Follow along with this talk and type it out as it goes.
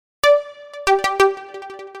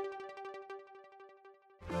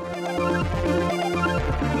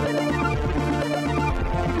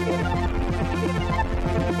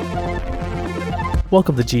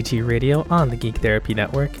Welcome to GT Radio on the Geek Therapy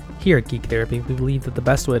Network. Here at Geek Therapy, we believe that the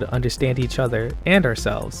best way to understand each other and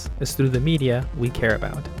ourselves is through the media we care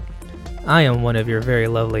about. I am one of your very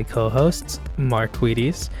lovely co-hosts, Marc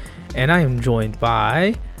Cuiriz, and I am joined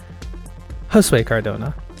by Josué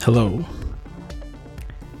Cardona. Hello.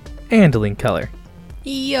 And Link Keller.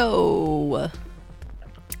 Yo.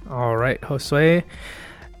 All right, Josué,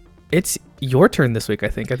 it's your turn this week, I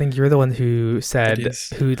think. I think you're the one who said,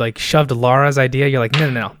 who shoved Lara's idea. You're like,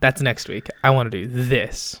 no, that's next week. I want to do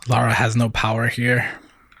this. Lara has no power here.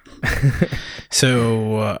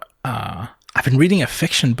 So I've been reading a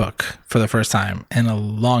fiction book for the first time in a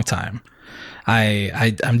long time.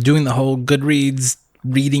 I'm doing the whole Goodreads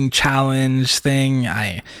reading challenge thing.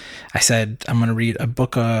 I said I'm going to read a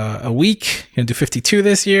book a week. I'm going to do 52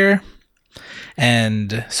 this year.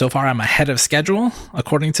 And so far I'm ahead of schedule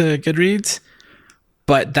according to Goodreads,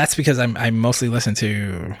 but that's because I mostly listen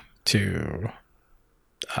to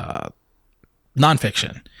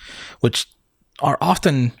nonfiction, which are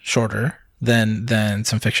often shorter than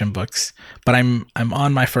some fiction books. But I'm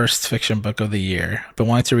on my first fiction book of the year. Been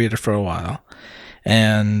wanting to read it for a while,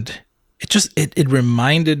 and it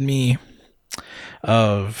reminded me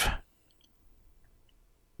of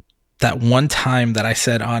that one time that I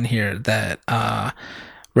said on here that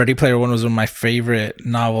Ready Player One was one of my favorite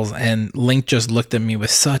novels, and Link just looked at me with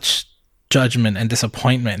such judgment and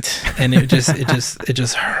disappointment, and it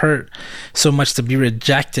just hurt so much to be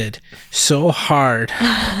rejected so hard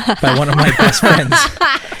by one of my best friends,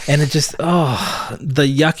 and it just the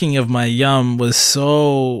yucking of my yum was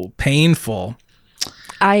so painful.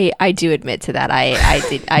 I do admit to that. I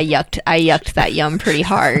yucked that yum pretty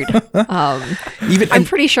hard. I'm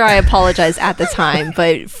pretty sure I apologized at the time,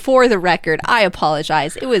 but for the record, I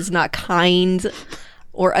apologize. It was not kind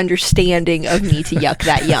or understanding of me to yuck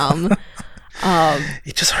that yum.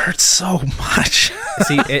 It just hurts so much.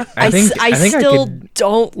 See, I still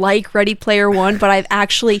don't like Ready Player One, but I've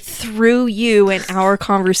actually, through you and our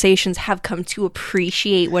conversations, have come to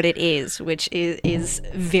appreciate what it is, which is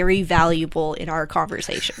very valuable in our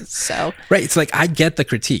conversations. So right, it's like I get the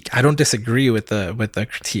critique. I don't disagree with the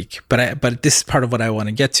critique, but this is part of what I want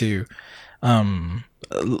to get to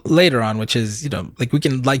later on, which is, we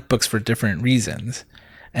can like books for different reasons,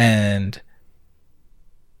 and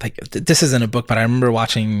this isn't a book, but I remember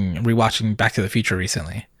rewatching Back to the Future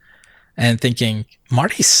recently and thinking,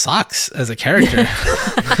 Marty sucks as a character.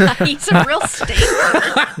 He's a real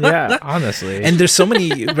statement. Yeah, honestly. And there's so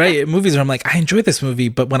many movies where I'm like, I enjoy this movie,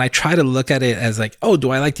 but when I try to look at it as like, oh, do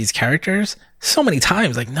I like these characters? So many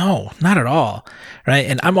times, like, no, not at all. Right.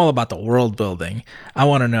 And I'm all about the world building. I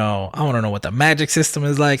want to know what the magic system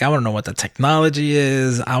is like. I want to know what the technology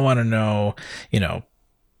is. I want to know, the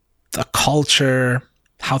culture,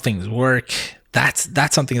 how things work. That's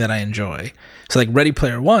something that I enjoy. So like Ready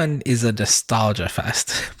Player One is a nostalgia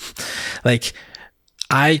fest. It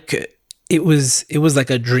was like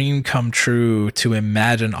a dream come true to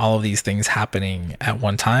imagine all of these things happening at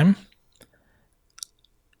one time.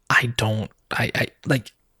 I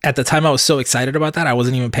at the time I was so excited about that, I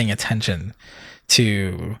wasn't even paying attention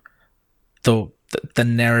to the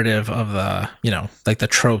narrative of the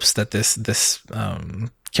tropes that this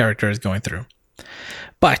character is going through.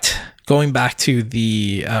 But going back to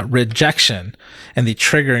the rejection and the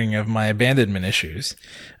triggering of my abandonment issues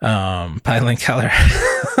by Link Keller,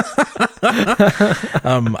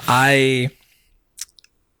 I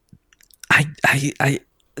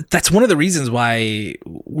that's one of the reasons why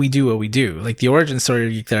we do what we do. Like the origin story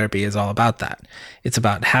of Geek Therapy is all about that. It's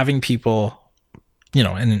about having people,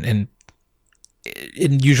 in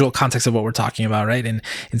usual context of what we're talking about, right? In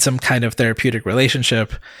some kind of therapeutic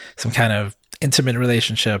relationship, some kind of intimate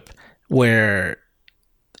relationship where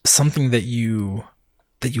something that you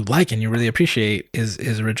like and you really appreciate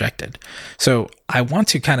is rejected. So I want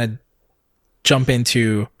to kind of jump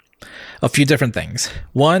into a few different things.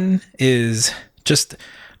 One is just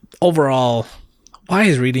overall, why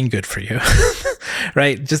is reading good for you?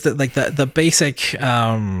 Right? Just the basics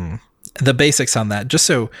on that. Just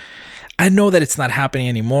so I know that it's not happening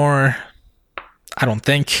anymore. I don't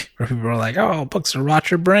think, where people are like, oh, books will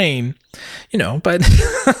rot your brain, but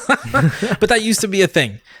but that used to be a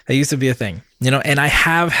thing. And I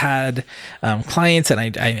have had clients,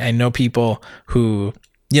 and I know people who,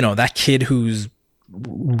 that kid who's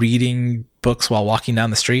reading books while walking down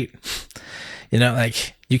the street, you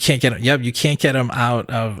can't get them out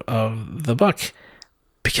of the book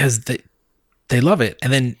because they love it.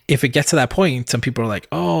 And then if it gets to that point, some people are like,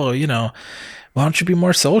 oh, why don't you be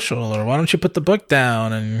more social, or why don't you put the book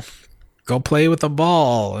down and go play with a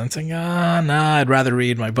ball? And saying, nah, I'd rather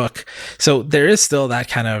read my book. So there is still that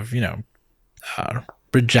kind of,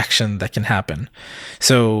 rejection that can happen.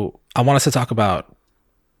 So I want us to talk about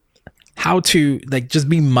how to like just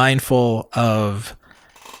be mindful of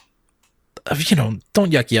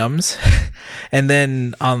don't yuck yums. And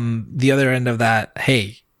then on the other end of that,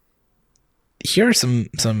 hey, here are some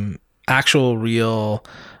actual real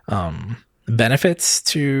benefits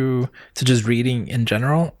to just reading in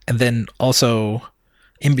general. And then also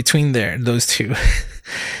in between those two,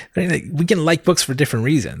 like, we can like books for different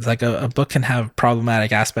reasons. Like a book can have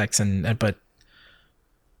problematic aspects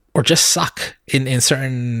or just suck in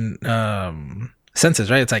certain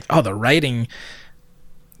senses, right? It's like, oh, the writing,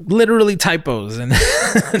 literally typos and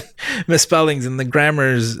misspellings, and the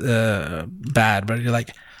grammar's bad, but you're like,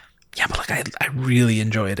 yeah, but like I really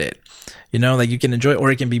enjoyed it. Like you can enjoy,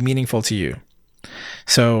 or it can be meaningful to you.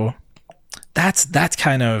 So that's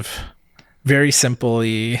kind of very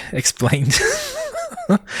simply explained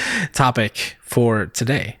topic for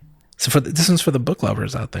today. So this one's for the book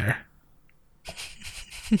lovers out there.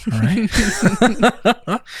 All right.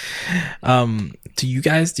 Do you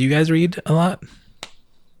guys read a lot?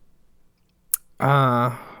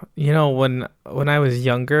 When I was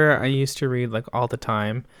younger, I used to read like all the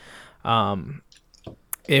time.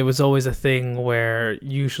 It was always a thing where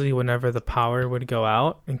usually whenever the power would go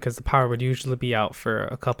out, and because the power would usually be out for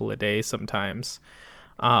a couple of days sometimes,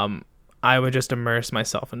 I would just immerse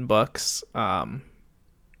myself in books.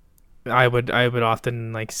 I would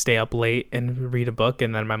often like stay up late and read a book,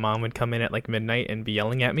 and then my mom would come in at like midnight and be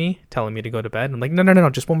yelling at me, telling me to go to bed. I'm like, no,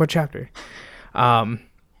 just one more chapter.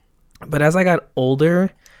 But as I got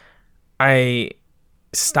older, I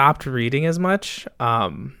stopped reading as much.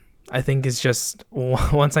 I think it's just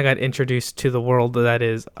once I got introduced to the world that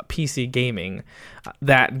is PC gaming,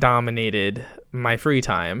 that dominated my free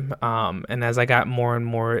time. And as I got more and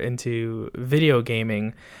more into video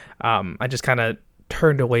gaming, I just kind of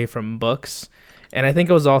turned away from books. And I think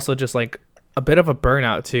it was also just like a bit of a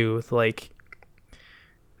burnout too. Like,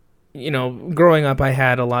 growing up, I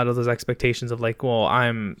had a lot of those expectations of like, well, I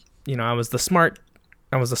was the smart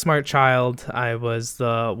child. I was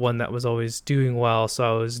the one that was always doing well.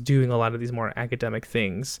 So I was doing a lot of these more academic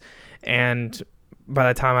things. And by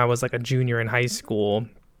the time I was like a junior in high school,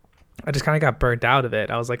 I just kind of got burnt out of it.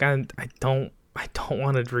 I was like, I don't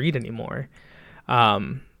want to read anymore.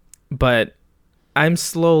 But I'm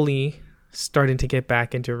slowly starting to get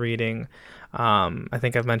back into reading. I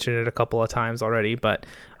think I've mentioned it a couple of times already, but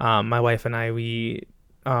my wife and I, we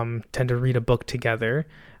tend to read a book together.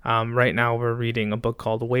 Right now we're reading a book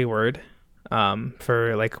called Wayward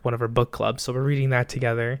for like one of our book clubs. So we're reading that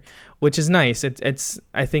together, which is nice. It's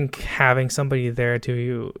I think having somebody there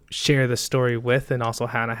to share the story with and also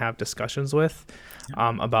have discussions with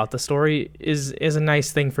about the story is a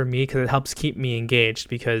nice thing for me, because it helps keep me engaged,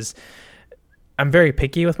 because I'm very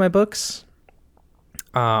picky with my books.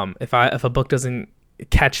 If a book doesn't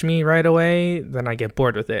catch me right away, then I get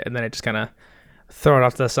bored with it, and then I just kind of throw it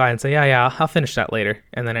off to the side and say, yeah, I'll finish that later,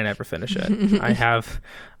 and then I never finish it. I have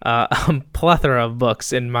a plethora of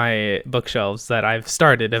books in my bookshelves that I've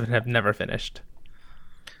started and have never finished.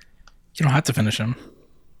 You don't have to finish them.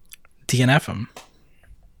 DNF them.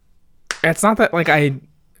 It's not that like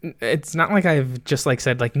it's not like I've just like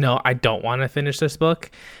said like, no, I don't want to finish this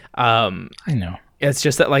book. I know. It's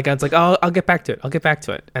just that like it's like, oh, I'll get back to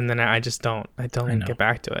it, and then I just don't get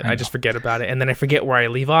back to it. I just forget about it, and then I forget where I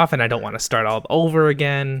leave off, and I don't want to start all over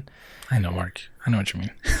again. I know, Mark. I know what you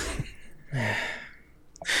mean.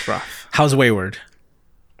 It's rough. How's Wayward?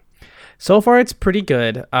 So far, it's pretty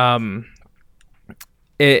good.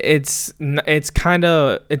 It's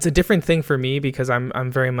a different thing for me, because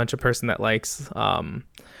I'm very much a person that likes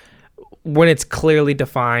when it's clearly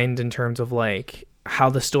defined in terms of like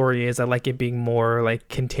how the story is. I like it being more like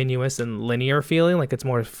continuous and linear feeling, like it's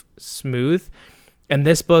more smooth. And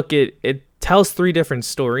this book, it tells 3 different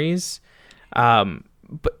stories, and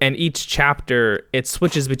each chapter it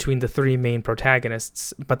switches between the 3 main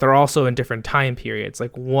protagonists, but they're also in different time periods.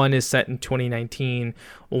 Like one is set in 2019,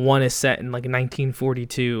 one is set in like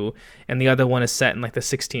 1942, and the other one is set in like the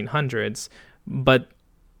 1600s. But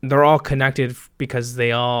they're all connected because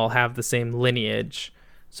they all have the same lineage.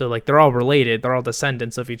 So like they're all related, they're all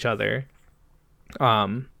descendants of each other.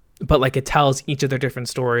 But like it tells each of their different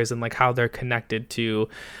stories and like how they're connected to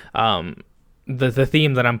the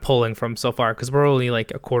theme that I'm pulling from so far, because we're only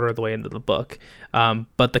like a quarter of the way into the book.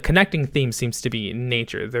 But the connecting theme seems to be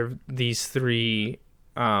nature. These 3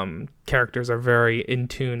 characters are very in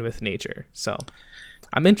tune with nature. So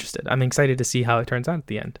I'm interested. I'm excited to see how it turns out at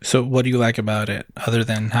the end. So what do you like about it, other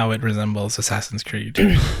than how it resembles Assassin's Creed?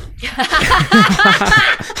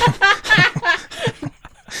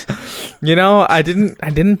 I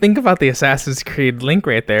didn't think about the Assassin's Creed link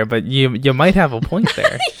right there, but you might have a point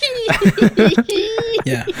there.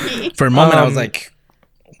 Yeah. For a moment, I was like,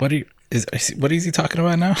 what is he talking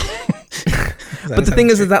about now? But the thing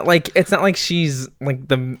is that like it's not like she's like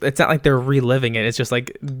it's not like they're reliving it. It's just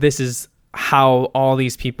like this is how all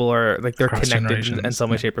these people are like they're connected in some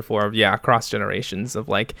way, shape, or form. Yeah, across generations of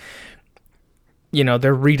like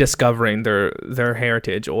they're rediscovering their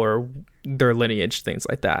heritage or their lineage, things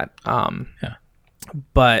like that. Yeah.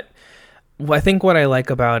 But I think what I like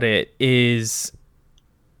about it is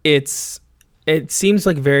it seems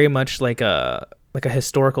like very much like a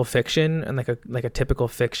historical fiction and like a typical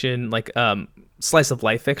fiction, like slice of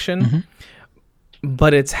life fiction. Mm-hmm.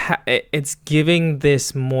 But it's giving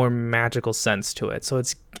this more magical sense to it. So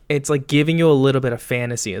it's like giving you a little bit of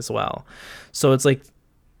fantasy as well. So it's like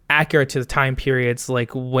accurate to the time periods,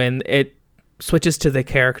 like when it switches to the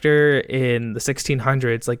character in the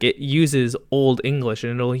 1600s, like it uses Old English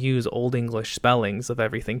and it'll use Old English spellings of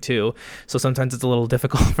everything too. So sometimes it's a little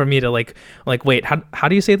difficult for me to like wait, how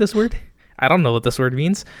do you say this word? I don't know what this word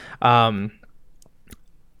means. But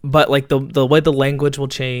like the way the language will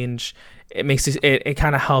change, it makes it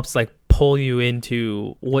kind of helps like pull you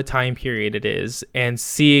into what time period it is, and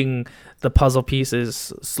seeing the puzzle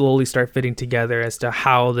pieces slowly start fitting together as to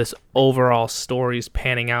how this overall story is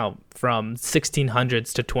panning out from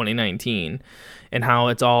 1600s to 2019 and how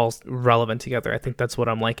it's all relevant together. I think that's what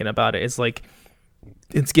I'm liking about it. It's like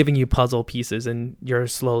it's giving you puzzle pieces and you're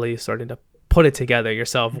slowly starting to put it together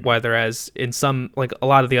yourself, whereas in some, like a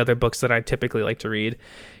lot of the other books that I typically like to read,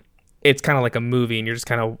 it's kind of like a movie and you're just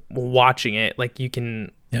kind of watching it. Like you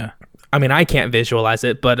can, yeah. I mean, I can't visualize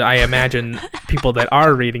it, but I imagine people that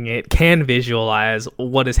are reading it can visualize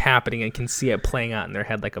what is happening and can see it playing out in their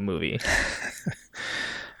head like a movie.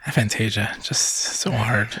 Aphantasia, just so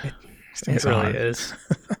hard. It really is.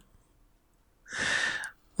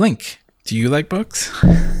 Link, do you like books?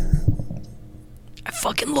 I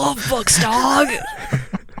fucking love books, dog.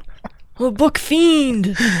 I'm a book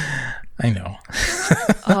fiend. I know.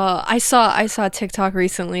 I saw a TikTok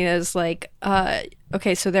recently that was like,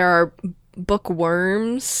 okay, so there are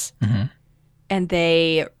bookworms, mm-hmm. and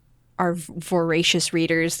they are voracious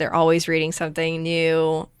readers. They're always reading something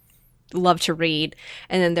new, love to read.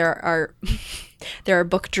 And then there are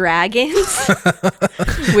book dragons,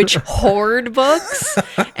 which hoard books.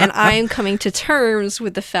 And I am coming to terms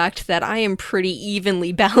with the fact that I am pretty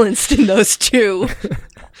evenly balanced in those two.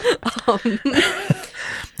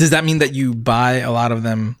 Does that mean that you buy a lot of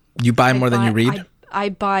them? You buy more than you read? I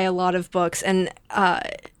buy a lot of books, and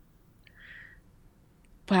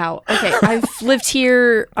wow. Okay, I've lived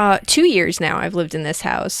here 2 years now. I've lived in this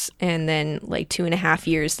house, and then like 2.5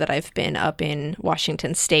 years that I've been up in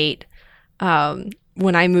Washington State.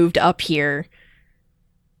 When I moved up here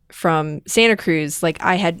from Santa Cruz, like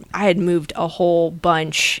I had moved a whole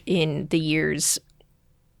bunch in the years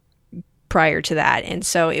prior to that, and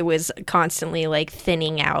so it was constantly like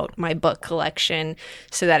thinning out my book collection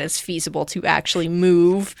so that it's feasible to actually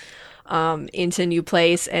move into a new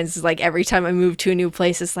place. And it's like every time I move to a new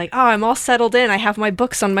place, it's like, oh, I'm all settled in, I have my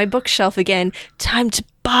books on my bookshelf again, time to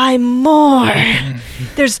buy more.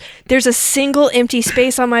 there's a single empty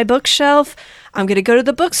space on my bookshelf. I'm gonna go to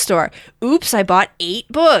the bookstore. Oops, I bought 8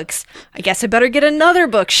 books. I guess I better get another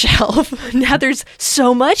bookshelf. Now there's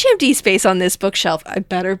so much empty space on this bookshelf. I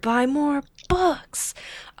better buy more books.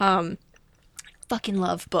 Fucking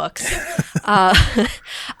love books.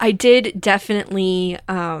 I did definitely,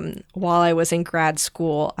 while I was in grad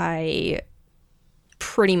school, I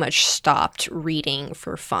pretty much stopped reading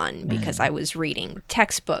for fun because I was reading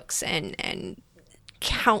textbooks and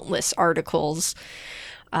countless articles,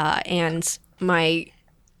 and my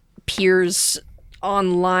peers'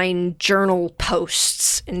 online journal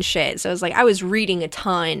posts and shit. So I was reading a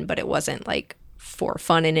ton, but it wasn't like for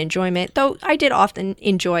fun and enjoyment, though I did often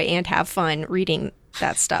enjoy and have fun reading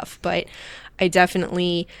that stuff. But I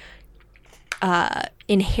definitely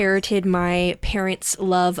inherited my parents'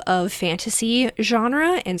 love of fantasy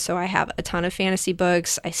genre, and so I have a ton of fantasy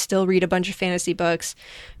books. I still read a bunch of fantasy books.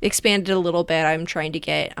 Expanded a little bit. I'm trying to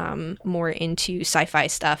get more into sci-fi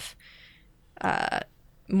stuff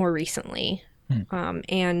more recently,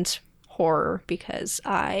 and horror because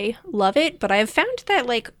I love it. But I've found that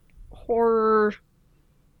like horror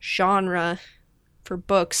genre for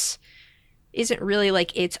books isn't really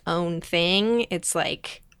like its own thing. It's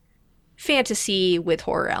like fantasy with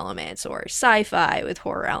horror elements, or sci-fi with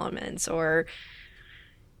horror elements, or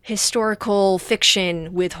historical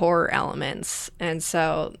fiction with horror elements. And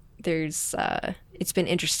so there's it's been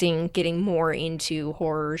interesting getting more into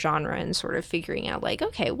horror genre and sort of figuring out like,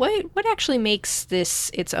 okay, what actually makes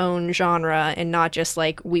this its own genre and not just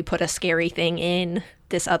like we put a scary thing in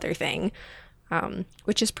this other thing,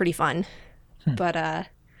 which is pretty fun. But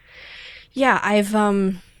yeah,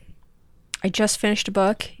 I just finished a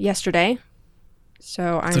book yesterday.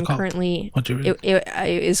 So I'm currently, What'd you read? It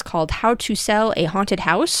is called How to Sell a Haunted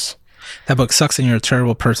House. That book sucks and you're a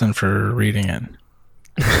terrible person for reading it.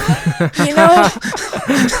 You know,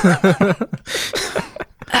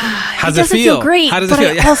 How's it feel great, How does but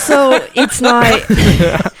it feel? also it's not.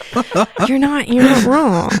 You're not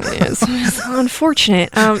wrong. It's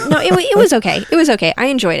unfortunate. No, it was okay. It was okay. I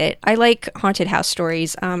enjoyed it. I like haunted house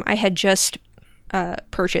stories. I had just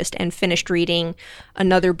purchased and finished reading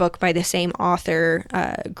another book by the same author,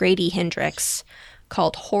 Grady Hendrix,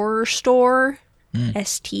 called Horror Store.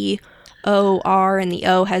 STOR, and the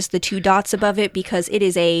O has the 2 dots above it because it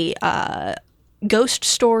is a ghost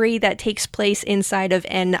story that takes place inside of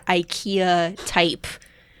an IKEA type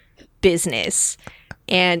business,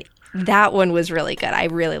 and that one was really good. I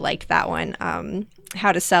really liked that one.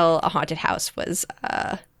 How to Sell a Haunted House was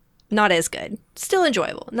not as good. Still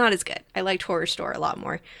enjoyable, not as good. I liked Horror Store a lot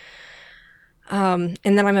more. And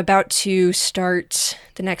then I'm about to start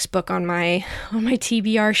the next book on my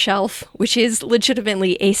TBR shelf, which is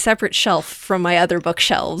legitimately a separate shelf from my other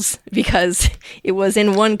bookshelves because it was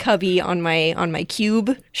in one cubby on my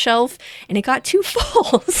cube shelf and it got too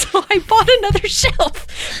full. So I bought another shelf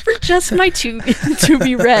for just my to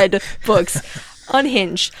be read books.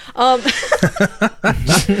 Unhinged. But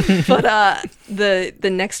the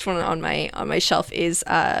next one on my shelf is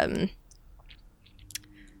A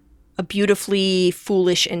Beautifully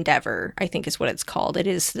Foolish Endeavor, I think is what it's called. It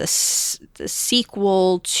is the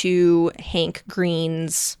sequel to Hank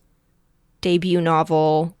Green's debut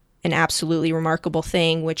novel, An Absolutely Remarkable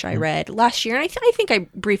Thing, which I read last year. And I think I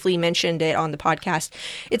briefly mentioned it on the podcast.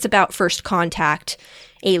 It's about first contact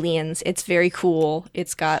aliens. It's very cool.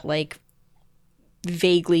 It's got like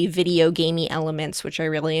vaguely video gamey elements, which I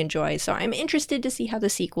really enjoy. So I'm interested to see how the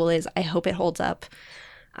sequel is. I hope it holds up.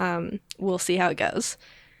 We'll see how it goes.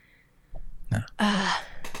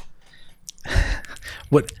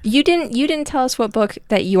 What you didn't tell us what book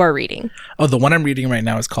that you are reading. Oh, the one I'm reading right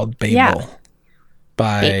now is called Babel. Yeah.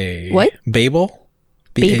 By what? Babel,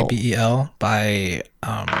 Babel. Babel by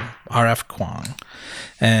R.F. Kuang,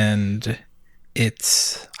 and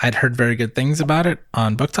I'd heard very good things about it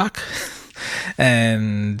on Book Talk,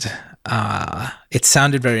 and it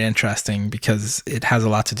sounded very interesting because it has a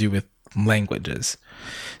lot to do with languages.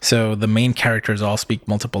 So the main characters all speak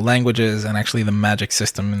multiple languages, and actually the magic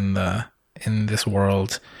system in this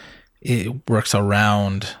world, it works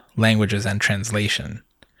around languages and translation.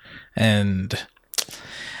 And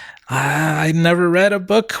I never read a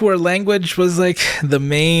book where language was like the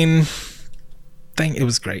main thing. It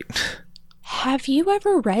was great. Have you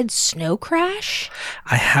ever read Snow Crash?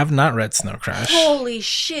 I have not read Snow Crash. Holy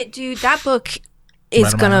shit, dude. That book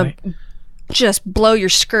is gonna just blow your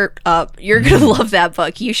skirt up. You're gonna love that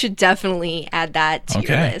book. You should definitely add that to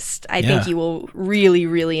your list. I think you will really,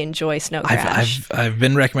 really enjoy Snow Crash. I've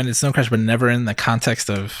been recommended Snow Crash, but never in the context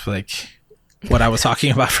of like what I was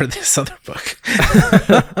talking about for this other book.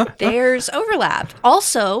 There's overlap.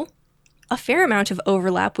 Also, a fair amount of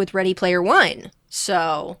overlap with Ready Player One.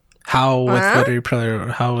 So How with Ready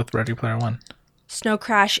Player One? Snow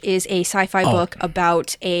Crash is a sci-fi book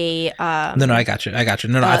about a No, I got you. No,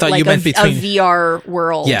 I thought like you meant between a VR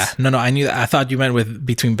world. Yeah, no, I knew that. I thought you meant with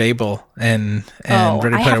between Babel and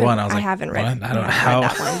Ready Player One. I haven't read. I don't know how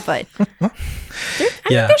that one, but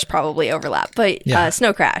there's probably overlap. But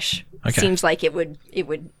Snow Crash seems like it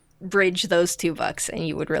would bridge those two books, and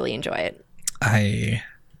you would really enjoy it. I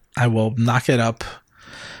will knock it up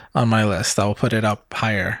on my list. I will put it up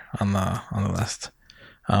higher on the list.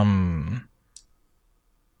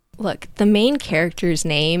 Look, the main character's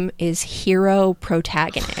name is Hero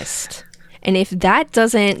Protagonist. And if that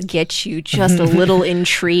doesn't get you just a little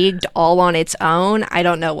intrigued all on its own, I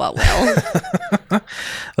don't know what will.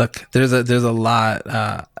 Look, there's a lot.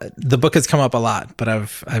 The book has come up a lot, but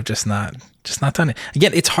I've just not done it.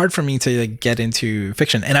 Again, it's hard for me to like, get into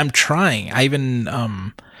fiction, and I'm trying.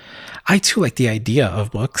 I too like the idea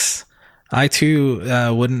of books. I too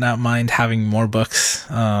would not mind having more books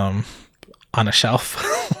on a shelf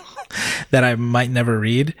that I might never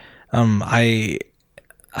read.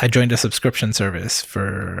 I joined a subscription service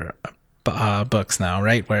for books now,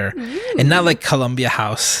 right? Where, and not like Columbia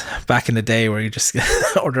House back in the day where you just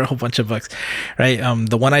order a whole bunch of books, right?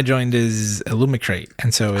 The one I joined is Illumicrate,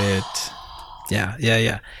 and so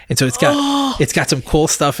Yeah. And so it's got some cool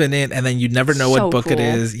stuff in it, and then you never know what book it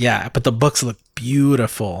is. Yeah, but the books look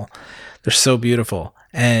beautiful. They're so beautiful.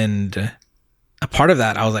 And a part of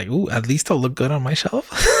that, I was like, ooh, at least they'll look good on my shelf.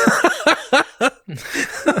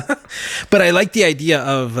 But I like the idea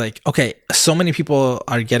of like, okay, so many people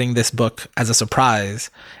are getting this book as a surprise,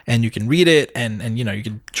 and you can read it, and you know, you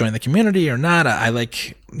can join the community or not. I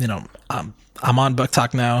like, you know, I'm on Book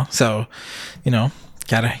Talk now, so you know,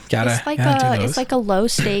 gotta it's like a low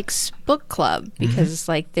stakes book club, because it's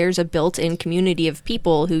like there's a built-in community of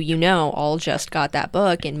people who, you know, all just got that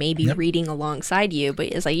book and maybe reading alongside you. But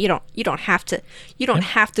it's like you don't have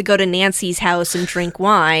to go to Nancy's house and drink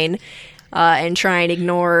wine and try and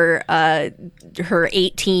ignore her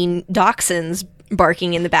 18 dachshunds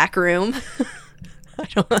barking in the back room. I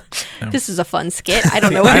don't know. No. This is a fun skit. I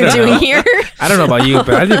don't know what I'm doing here. I don't know about you,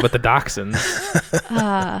 but I do with the dachshunds.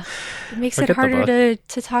 It makes it harder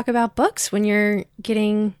to talk about books when you're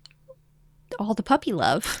getting all the puppy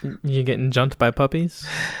love. You're getting jumped by puppies?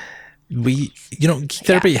 Geek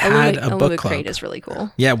Therapy had a book club. Crate is really cool.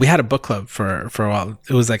 Yeah, we had a book club for a while.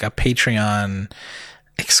 It was like a Patreon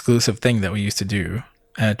exclusive thing that we used to do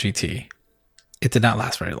at GT. It did not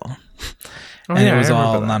last very long. It was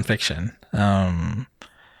all nonfiction.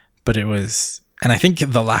 But it was, and I think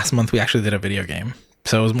the last month we actually did a video game.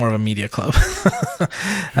 So it was more of a media club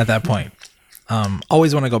at that point.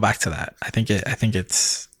 Always want to go back to that. I think it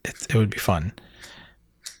would be fun.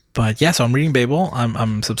 But yeah, so I'm reading Babel.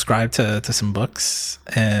 I'm subscribed to some books,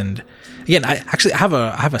 and again, I have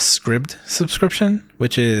a Scribd subscription,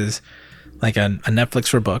 which is like a Netflix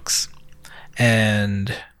for books,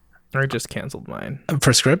 and I just canceled mine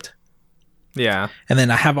for Scribd. Yeah, and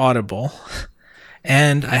then I have Audible,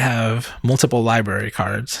 and I have multiple library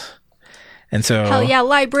cards. And so, hell yeah,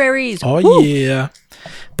 libraries. Oh, woo! Yeah.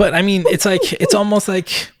 But I mean, it's almost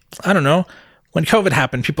like, I don't know, when COVID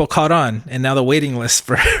happened, people caught on, and now the waiting lists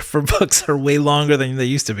for books are way longer than they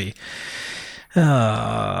used to be.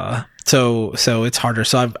 So it's harder.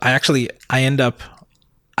 So I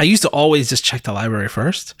used to always just check the library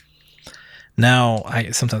first. Now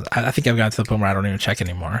I think I've gotten to the point where I don't even check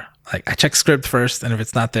anymore. Like, I check Scribd first, and if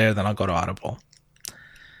it's not there, then I'll go to Audible.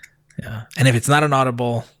 Yeah. And if it's not an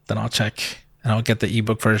Audible, then I'll check and I'll get the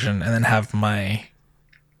ebook version and then have my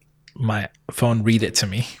phone read it to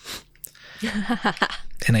me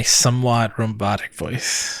in a somewhat robotic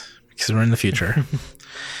voice, because we're in the future.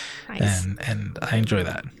 Nice. And I enjoy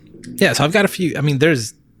that. Yeah, so I've got a few. I mean,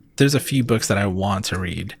 there's a few books that I want to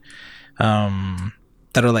read that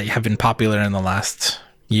are like have been popular in the last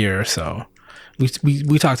year or so.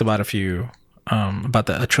 We talked about a few about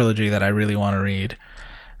a trilogy that I really want to read.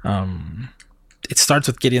 It starts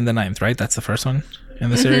with Gideon the Ninth, right? That's the first one in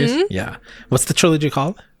the series? Yeah. What's the trilogy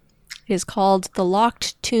called? It is called the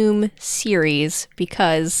Locked Tomb series,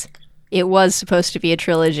 because it was supposed to be a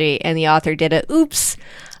trilogy and the author did a oops.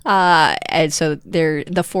 And so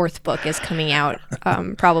the fourth book is coming out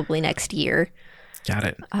probably next year. Got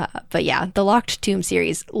it. But yeah, the Locked Tomb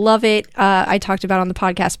series. Love it. I talked about on the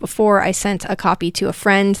podcast before. I sent a copy to a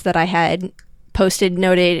friend that I had posted,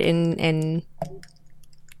 noted, and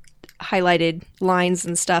highlighted lines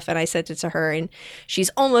and stuff, and I sent it to her, and she's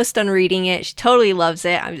almost done reading it. She totally loves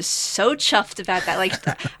it. I'm just so chuffed about that. Like,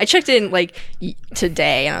 I checked in like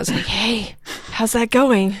today, and I was like, "Hey, how's that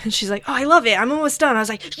going?" And she's like, "Oh, I love it. I'm almost done." I was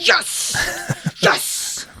like, "Yes."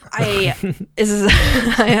 I'm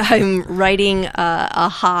writing a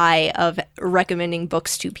high of recommending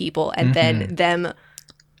books to people, and then them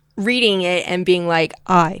reading it and being like,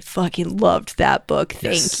 "I fucking loved that book.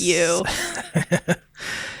 Thank you."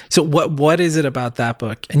 So what is it about that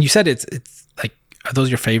book? And you said it's like, are those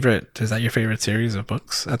your favorite? Is that your favorite series of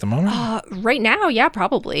books at the moment? Right now, yeah,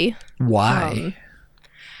 probably. Why?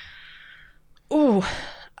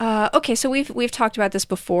 Okay, so we've talked about this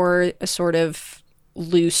before, a sort of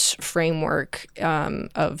loose framework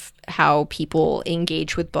of how people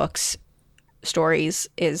engage with books, stories,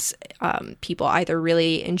 is people either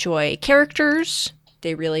really enjoy characters,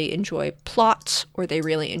 they really enjoy plots, or they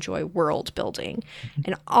really enjoy world building.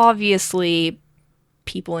 And obviously,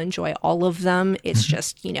 people enjoy all of them. It's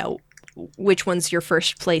just, which one's your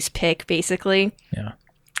first place pick, basically. Yeah.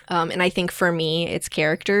 And I think for me, it's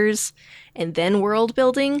characters and then world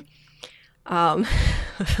building. And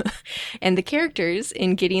the characters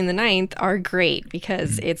in Gideon the Ninth are great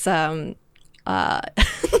because it's there's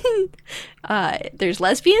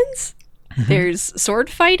lesbians. There's sword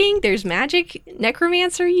fighting, there's magic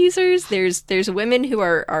necromancer users, there's women who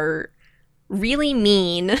are really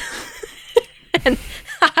mean. And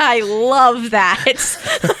I love that.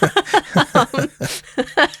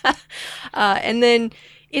 And then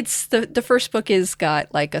it's the first book is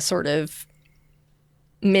got like a sort of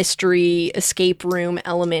mystery escape room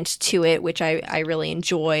element to it, which I really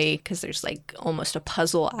enjoy, because there's like almost a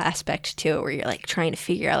puzzle aspect to it where you're like trying to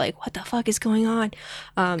figure out like what the fuck is going on.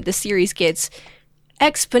 The series gets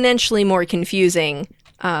exponentially more confusing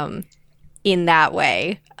in that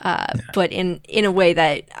way, but in a way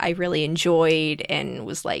that I really enjoyed and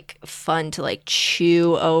was like fun to like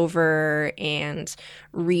chew over and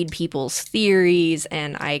read people's theories.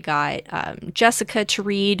 And I got Jessica to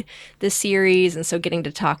read the series, and so getting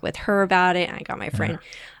to talk with her about it. And I got my friend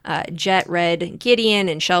Jet read Gideon,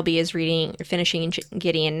 and Shelby is finishing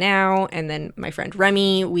Gideon now. And then my friend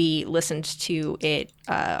Remy, we listened to it,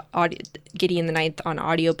 Gideon the Ninth on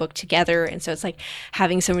audiobook together. And so it's like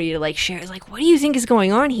having somebody to like share. It's like, what do you think is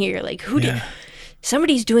going on here? Like,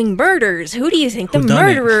 somebody's doing murders. Who do you think the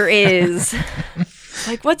murderer is?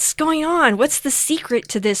 Like, what's going on? What's the secret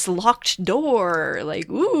to this locked door? Like,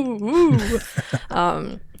 ooh.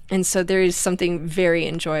 And so there's something very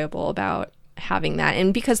enjoyable about having that.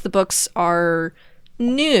 And because the books are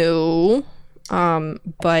new,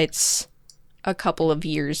 but a couple of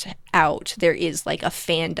years out, there is like a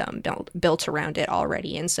fandom built around it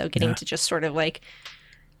already. And so getting to just sort of like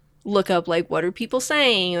look up like what are people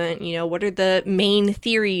saying, and you know, what are the main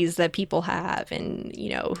theories that people have, and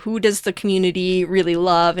you know, who does the community really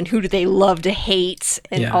love and who do they love to hate,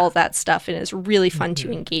 and all that stuff. And it's really fun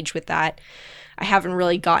to engage with that. I haven't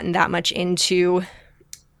really gotten that much into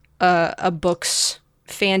a book's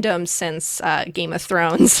fandom since Game of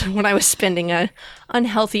Thrones, when I was spending an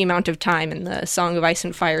unhealthy amount of time in the Song of Ice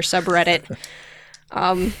and Fire subreddit.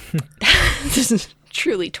 This is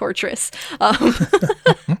truly torturous.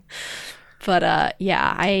 But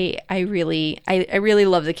yeah, I really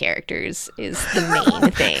love the characters is the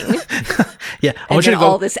main thing. Yeah, I want you to go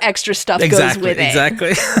all this extra stuff goes with it.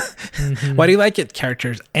 Exactly. Why do you like it?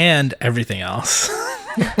 Characters and everything else.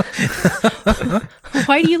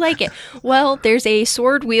 Why do you like it? Well, there's a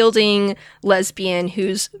sword-wielding lesbian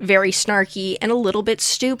who's very snarky and a little bit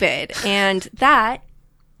stupid, and that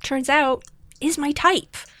turns out is my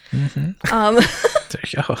type. There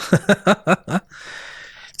you go.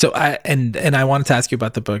 So I wanted to ask you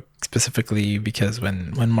about the book specifically because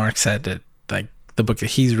when Mark said that like the book that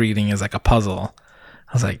he's reading is like a puzzle,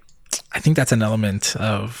 I was like, I think that's an element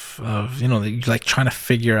of you know, like trying to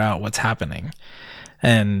figure out what's happening.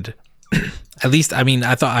 And at least, I mean,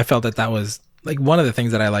 I felt that was like one of the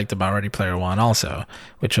things that I liked about Ready Player One also,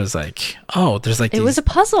 which was like, oh, there's like it was a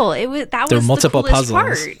puzzle. There were multiple puzzles.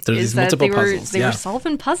 Part, there's multiple puzzles. They were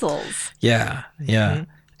solving puzzles. Yeah.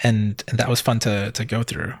 And that was fun to go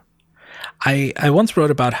through. I once wrote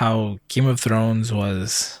about how Game of Thrones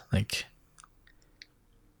was like,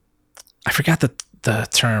 I forgot the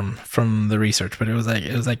term from the research, but it was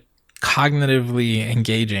like cognitively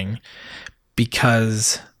engaging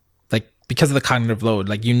because of the cognitive load.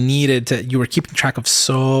 Like you were keeping track of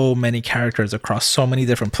so many characters across so many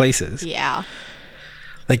different places. Yeah.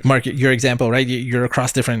 Like Mark, your example, right? You're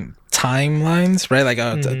across different timelines, right? Like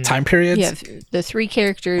time periods. You have the 3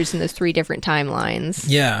 characters and the 3 different timelines.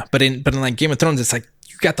 Yeah, but in like Game of Thrones, it's like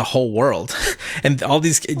you got the whole world, and all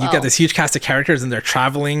these you got this huge cast of characters, and they're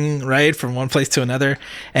traveling right from one place to another.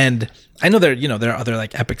 And I know there are other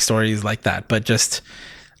like epic stories like that, but just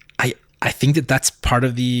I think that's part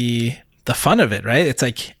of the fun of it, right? It's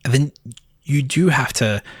like, and then you do have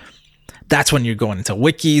to. That's when you're going into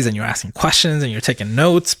wikis and you're asking questions and you're taking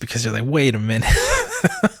notes because you're like, wait a minute.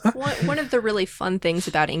 One of the really fun things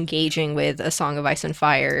about engaging with A Song of Ice and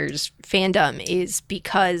Fire's fandom is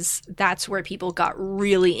because that's where people got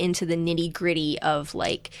really into the nitty gritty of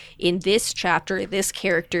like, in this chapter, this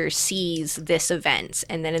character sees this event.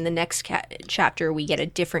 And then in the next chapter, we get a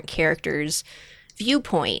different character's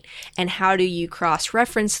viewpoint, and how do you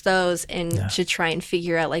cross-reference those and to try and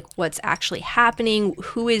figure out like what's actually happening,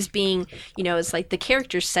 who is being, you know, it's like the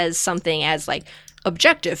character says something as like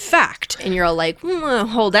objective fact, and you're all like,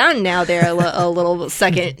 hold on now there a little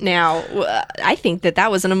second now. I think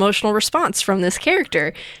that was an emotional response from this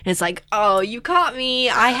character, and it's like, oh, you caught me,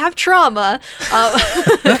 I have trauma.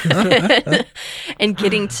 And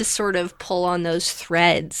getting to sort of pull on those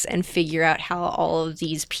threads and figure out how all of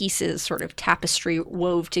these pieces sort of tapestry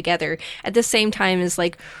wove together at the same time as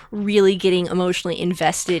like really getting emotionally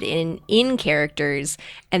invested in characters,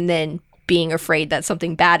 and then being afraid that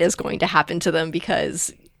something bad is going to happen to them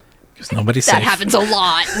because nobody's that safe. Happens a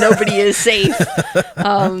lot. Nobody is safe.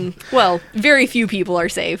 Well, very few people are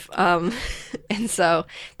safe. And so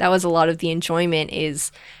that was a lot of the enjoyment,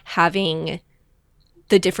 is having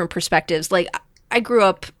the different perspectives. Like I grew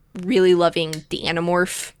up really loving the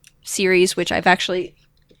Animorph series, which I've actually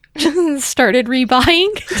started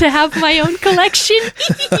rebuying to have my own collection.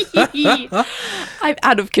 I'm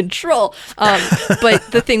out of control.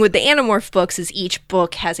 But the thing with the Animorph books is each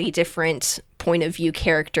book has a different point of view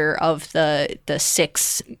character of the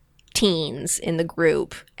 6 teens in the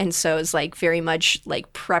group, and so it's like very much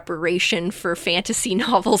like preparation for fantasy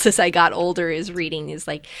novels as I got older, is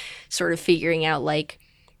like sort of figuring out like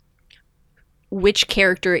which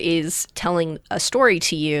character is telling a story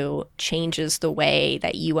to you changes the way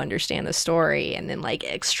that you understand the story, and then like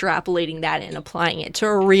extrapolating that and applying it to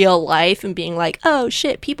real life and being like, oh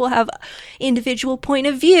shit, people have individual point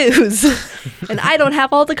of views and I don't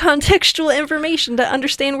have all the contextual information to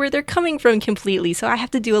understand where they're coming from completely, so I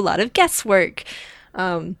have to do a lot of guesswork.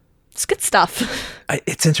 It's good stuff.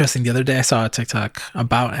 It's interesting. The other day I saw a TikTok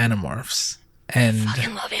about Animorphs, and I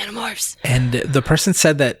fucking love Animorphs. And the person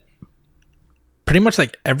said that pretty much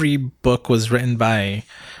like every book was written by,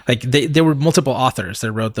 like, there were multiple authors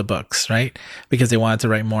that wrote the books, right? Because they wanted to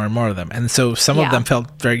write more and more of them. And so some of them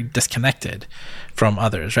felt very disconnected from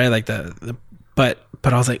others, right? Like but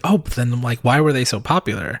I was like, oh, but then like, why were they so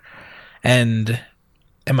popular? And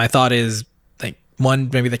my thought is like, one,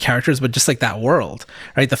 maybe the characters, but just like that world,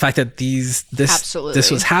 right? The fact that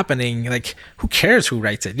this was happening, like, who cares who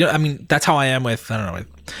writes it? You know, I mean, that's how I am with, I don't know,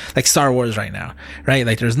 like Star Wars right now, right?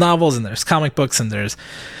 Like there's novels and there's comic books and there's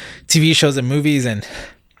TV shows and movies, and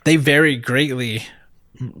they vary greatly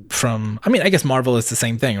from, I mean, I guess Marvel is the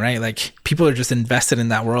same thing, right? Like people are just invested in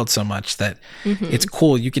that world so much that it's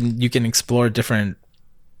cool. You can explore different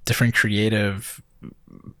creative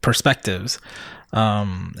perspectives,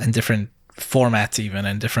 and different formats even,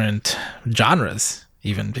 and different genres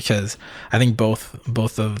even, because I think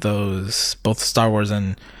both of those, both Star Wars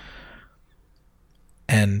and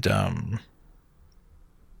MCU.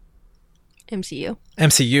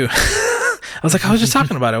 I was like, I was just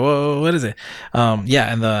talking about it. Whoa, what is it?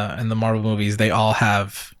 Yeah, and the Marvel movies, they all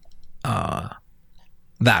have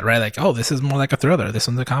that, right? Like, oh, this is more like a thriller. This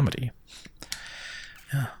one's a comedy.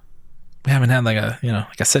 Yeah, we haven't had like a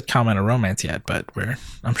sitcom and a romance yet, but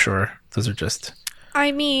I'm sure those are just.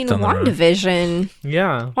 I mean, WandaVision.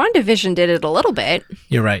 Yeah, WandaVision did it a little bit.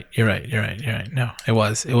 You're right. No, it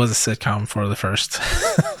was a sitcom for the first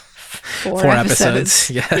 4 episodes.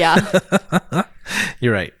 Yeah.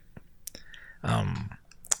 You're right.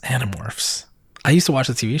 Animorphs. I used to watch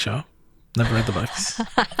the TV show. Never read the books.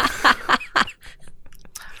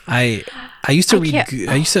 I used to read.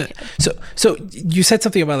 I used to. So you said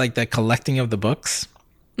something about like the collecting of the books,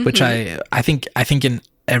 which I think in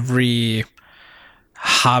every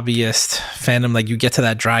hobbyist fandom, like you get to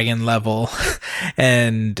that dragon level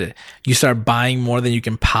and you start buying more than you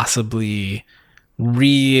can possibly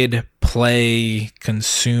read, play,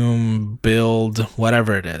 consume, build,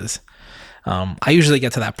 whatever it is. I usually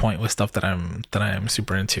get to that point with stuff that I'm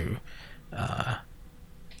super into,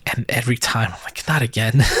 and every time I'm like, not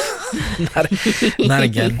again. not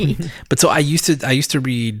again. But so I used to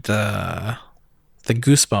read the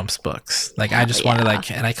Goosebumps books. Like I just wanted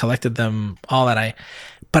and I collected them all,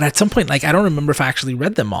 but at some point, like I don't remember if I actually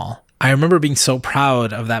read them all. I remember being so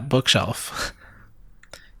proud of that bookshelf.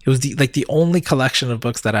 It was the only collection of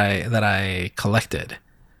books that I collected.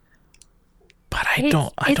 But I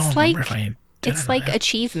don't remember if I did. It's like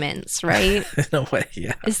achievements, right? In a way,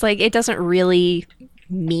 yeah. It's like it doesn't really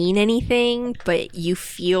mean anything, but you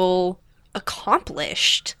feel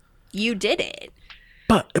accomplished. You did it.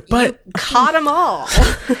 But you caught them all.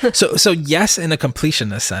 so yes, in a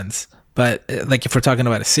completionist sense, but like if we're talking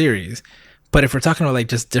about a series, but if we're talking about like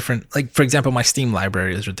just different, like for example, my Steam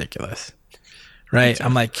library is ridiculous, right?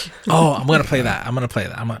 I'm like, oh, I'm gonna play that.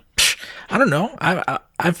 I don't know.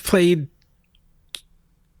 I've played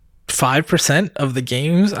 5% of the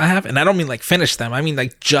games I have, and I don't mean like finish them. I mean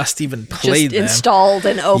like just even played them, installed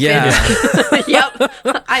and opened. Yeah. Yep.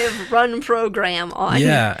 I have run program on.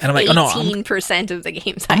 Yeah, and I'm like, 18% of the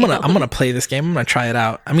games. I'm gonna play this game. I'm gonna try it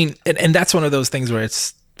out. I mean, and that's one of those things where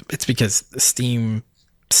it's because Steam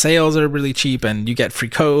sales are really cheap and you get free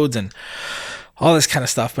codes and all this kind of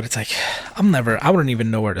stuff. But it's like I wouldn't even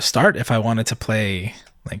know where to start if I wanted to play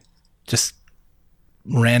like just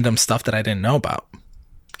random stuff that I didn't know about,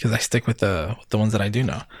 because I stick with the ones that I do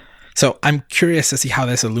know. So I'm curious to see how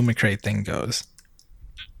this Illumicrate thing goes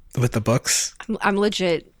with the books. I'm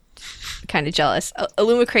legit kind of jealous.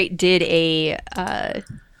 Illumicrate did a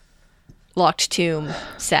Locked Tomb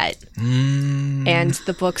set, and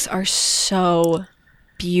the books are so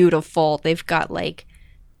beautiful. They've got like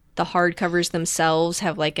the hardcovers themselves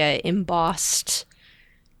have like a embossed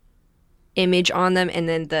image on them, and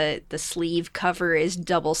then the sleeve cover is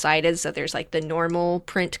double-sided, so there's like the normal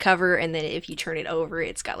print cover, and then if you turn it over,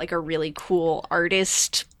 it's got like a really cool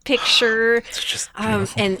artist picture, It's just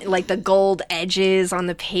beautiful. and like the gold edges on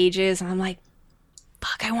the pages. And I'm like,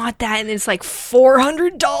 fuck, I want that. And it's like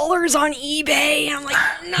 $400 on eBay. And I'm like,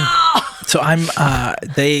 no. So I'm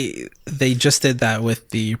they just did that with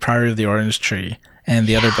the Priory of the Orange Tree and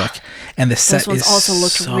the other book, and the set Those ones is also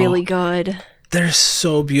looked so, really good. They're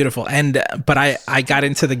so beautiful, but I got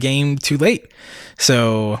into the game too late,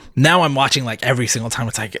 so now I'm watching like every single time.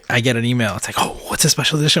 It's like I get an email. It's like, oh, what's a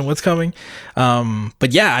special edition? What's coming?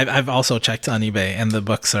 But yeah, I've also checked on eBay, and the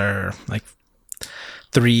books are like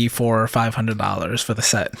 $300, $400, $500 for the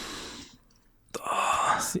set.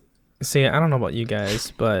 See, I don't know about you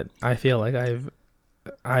guys, but I feel like I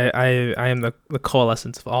am the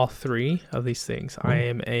coalescence of all three of these things. I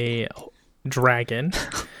am a dragon.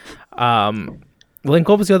 Link,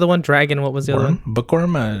 what was the other one? Dragon, what was the other one?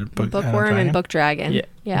 Bookworm, Bookworm and book dragon.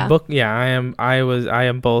 Yeah. I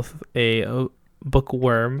am both a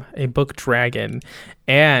bookworm, a book dragon,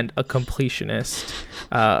 and a completionist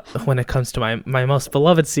when it comes to my most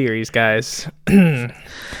beloved series, guys.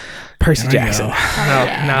 Percy Jackson.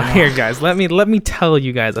 Now here, guys, let me tell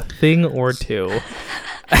you guys a thing or two.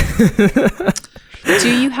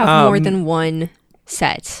 Do you have more than one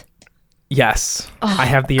set? Yes, I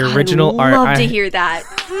have the original art. I'd love to hear that.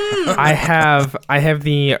 I have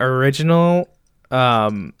the original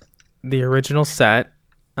set,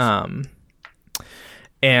 and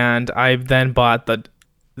I then bought the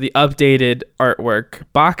updated artwork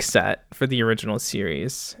box set for the original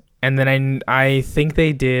series, and then I think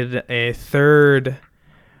they did a third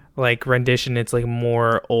like rendition. It's like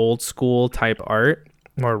more old school type art,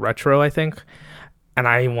 more retro, I think, and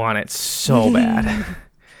I want it so bad.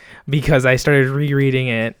 Because I started rereading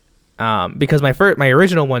it, because my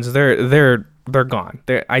original ones they're gone.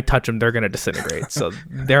 I touch them, they're gonna disintegrate, so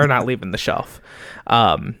they're not leaving the shelf.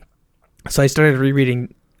 So I started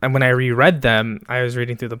rereading, and when I reread them, I was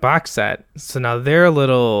reading through the box set. So now they're a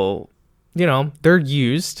little, they're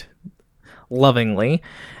used lovingly,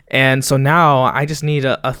 and so now I just need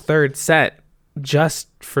a third set just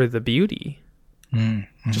for the beauty,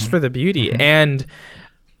 just for the beauty, and.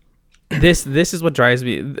 This is what drives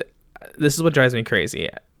me. This is what drives me crazy.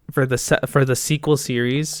 For the sequel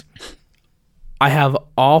series, I have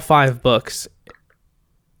all 5 books,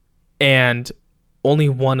 and only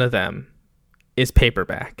one of them is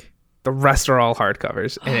paperback. The rest are all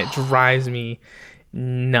hardcovers, and it drives me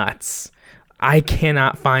nuts. I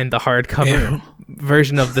cannot find the hardcover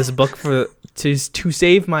version of this book to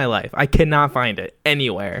save my life. I cannot find it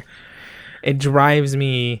anywhere. It drives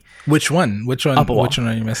me. Which one? Which one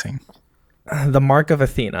are you missing? The Mark of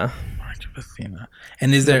Athena. Mark of Athena.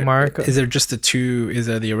 And is there just the two? Is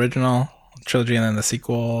there the original trilogy and then the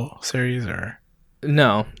sequel series, or?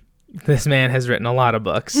 No, this man has written a lot of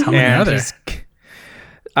books. How many are there?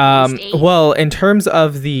 Well, in terms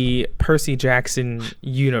of the Percy Jackson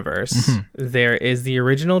universe, there is the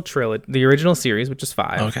original trilogy, the original series, which is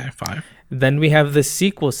 5. Okay, 5. Then we have the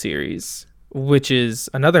sequel series, which is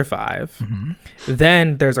another 5.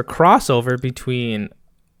 Then there's a crossover between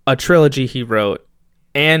a trilogy he wrote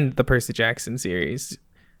and the Percy Jackson series,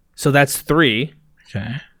 so that's 3.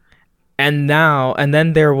 Okay. And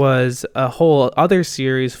then there was a whole other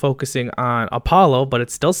series focusing on Apollo, but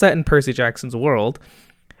it's still set in Percy Jackson's world.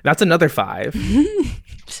 That's another 5.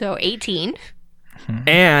 So 18.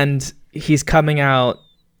 And he's coming out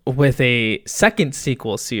with a second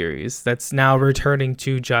sequel series that's now returning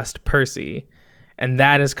to just Percy, and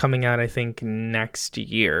that is coming out, I think, next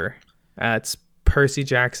year. It's Percy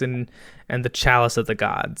Jackson and the Chalice of the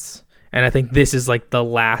Gods, and I think this is like the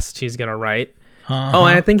last he's gonna write. Oh,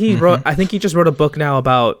 and I think he wrote. I think he just wrote a book now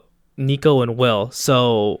about Nico and Will.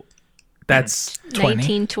 So that's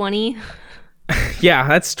 1920. Yeah,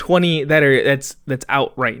 that's 20 that's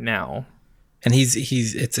out right now. And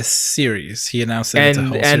it's a series. He announced that it's a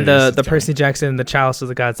whole series. And the Percy Jackson and the Chalice of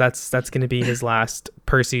the Gods, that's going to be his last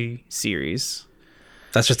Percy series.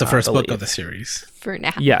 That's just the first book of the series. For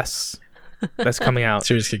now. Yes. That's coming out.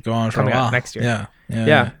 Series could go on for a while. Next year.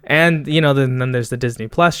 Yeah. And then there's the Disney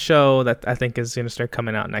Plus show that I think is going to start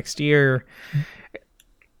coming out next year.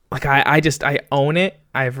 Like I own it.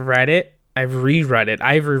 I've read it. I've reread it.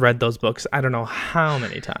 I've reread those books I don't know how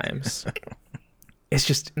many times. It's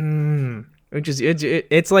just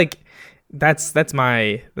it's like that's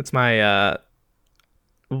my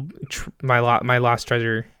lost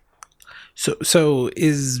treasure. So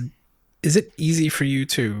is it easy for you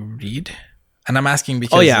to read? And I'm asking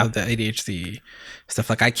because of the ADHD stuff.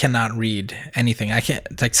 Like I cannot read anything. I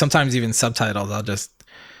can't, like, sometimes even subtitles,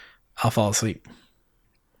 I'll fall asleep.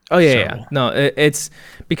 Oh yeah. No, it's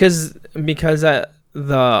because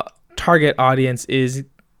the target audience is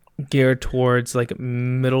geared towards like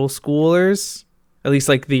middle schoolers. At least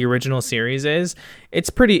like the original series is.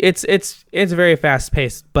 It's very fast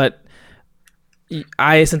paced, but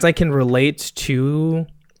since I can relate to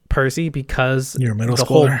Percy because you're a middle the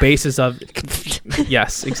schooler. Whole basis of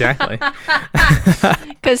yes, exactly.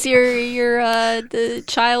 Because you're the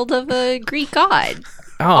child of a Greek god.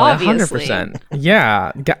 Oh, obviously. 100%.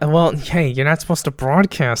 Yeah. Well, hey, you're not supposed to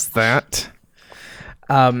broadcast that.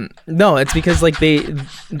 No, it's because like they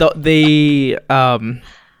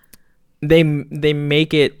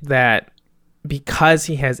make it that because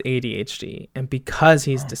he has ADHD and because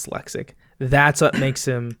he's dyslexic, that's what makes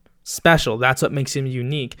him special. That's what makes him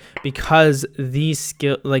unique, because these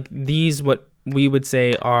what we would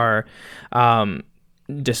say are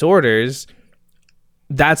disorders,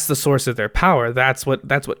 that's the source of their power. That's what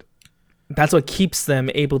keeps them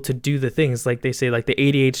able to do the things like they say, like the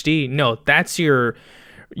ADHD. No, that's your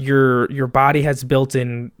body has built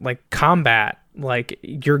in like combat, like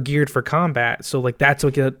you're geared for combat. So like that's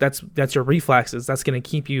your reflexes. That's going to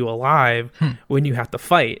keep you alive when you have to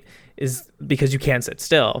fight, is because you can't sit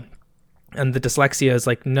still. And the dyslexia is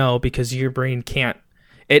like, no, because your brain can't,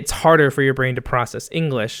 it's harder for your brain to process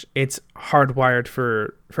English. It's hardwired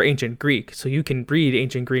for ancient Greek. So you can read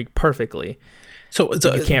ancient Greek perfectly. So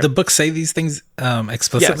the books say these things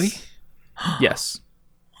explicitly? Yes.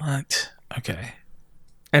 What? Okay.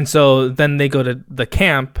 And so then they go to the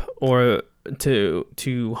camp or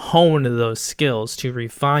to hone those skills, to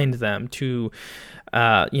refine them, to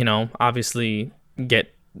obviously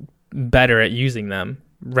get better at using them.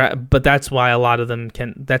 But that's why a lot of them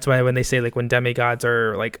that's why when they say like when demigods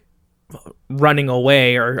are like running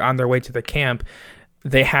away or on their way to the camp,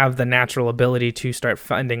 they have the natural ability to start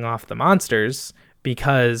fending off the monsters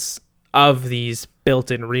because of these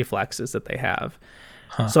built-in reflexes that they have.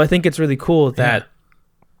 So I think it's really cool that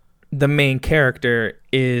the main character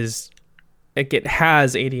has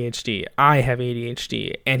ADHD. I have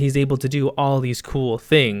ADHD, and he's able to do all these cool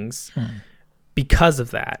things because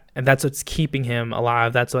of that, and that's what's keeping him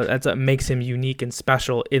alive. That's what makes him unique and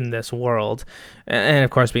special in this world, and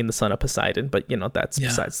of course being the son of Poseidon. But that's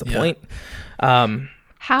besides the point.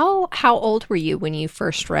 How old were you when you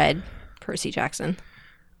first read Percy Jackson?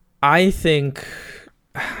 I think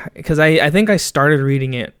because I think I started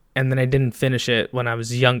reading it and then I didn't finish it when I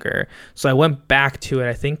was younger, so I went back to it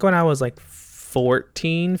I think when I was like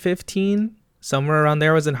 14, 15. Somewhere around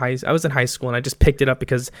there. I was in high school, and I just picked it up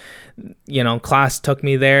because, class took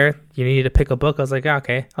me there. You needed to pick a book. I was like,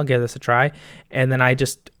 okay, I'll give this a try. And then I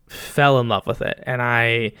just fell in love with it. And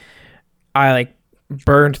I like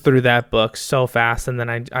burned through that book so fast. And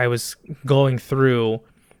then I was going through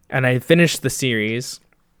and I finished the series.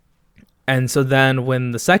 And so then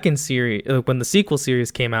when the sequel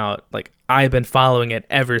series came out, like I've been following it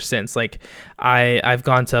ever since. Like I've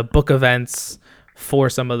gone to book events for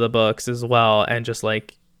some of the books as well, and just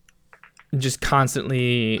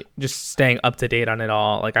constantly just staying up to date on it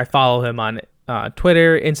all. Like I follow him on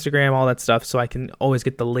Twitter, Instagram, all that stuff, so I can always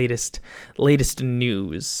get the latest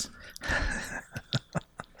news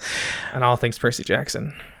and all things Percy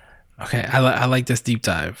Jackson. Okay, I like this deep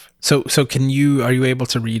dive. So are you able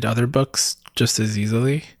to read other books just as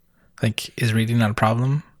easily? Like, is reading not a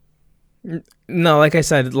problem? No, like I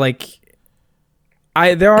said, like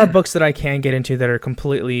there are books that I can get into that are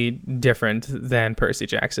completely different than Percy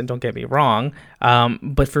Jackson. Don't get me wrong,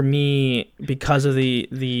 but for me, because of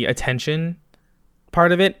the attention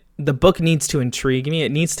part of it, the book needs to intrigue me.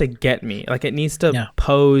 It needs to get me. Like it needs to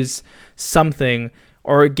pose something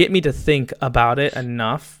or get me to think about it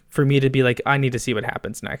enough for me to be like, I need to see what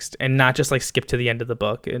happens next, and not just like skip to the end of the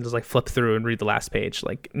book and just like flip through and read the last page.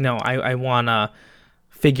 Like, no, I want to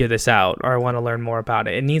figure this out, or I want to learn more about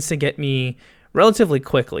it. It needs to get me relatively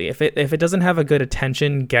quickly. If it doesn't have a good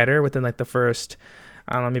attention getter within like the first,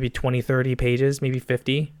 I don't know, maybe 20, 30 pages, maybe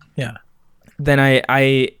 50. Yeah. Then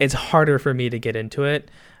it's harder for me to get into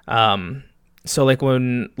it. So like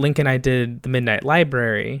when Link and I did the Midnight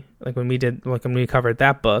Library, like when we covered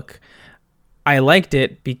that book, I liked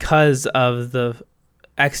it because of the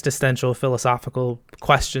existential philosophical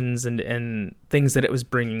questions and things that it was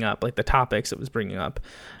bringing up, like the topics it was bringing up.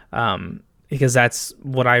 Because that's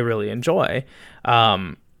what I really enjoy.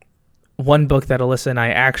 One book that Alyssa and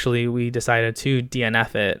I we decided to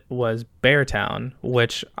DNF it was Beartown,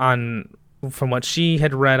 which from what she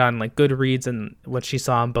had read on like Goodreads and what she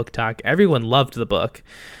saw on Book Talk, everyone loved the book.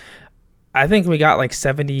 I think we got like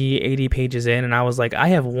 70, 80 pages in, and I was like, I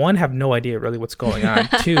have no idea really what's going on.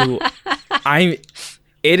 Two,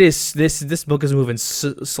 this book is moving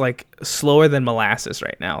like slower than molasses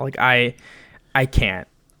right now. Like I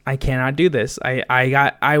cannot do this.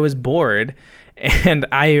 I was bored, And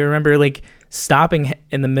I remember like stopping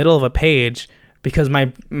in the middle of a page because my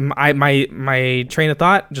train of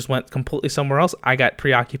thought just went completely somewhere else. I got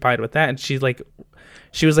preoccupied with that, and she was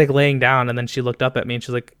like laying down, and then she looked up at me and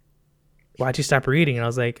she's like, "Why'd you stop reading?" And I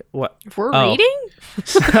was like, "What? We're reading?"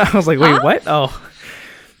 I was like, "Wait, what?" Oh.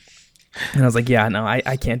 And I was like, "Yeah, no,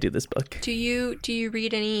 I can't do this book." Do you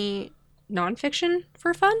read any nonfiction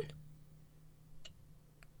for fun?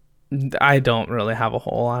 I don't really have a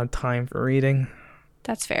whole lot of time for reading.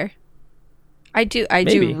 That's fair. I do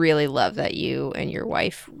really love that you and your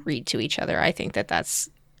wife read to each other. I think that's,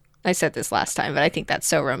 I said this last time, but I think that's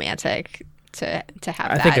so romantic to have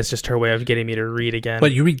that. I think it's just her way of getting me to read again.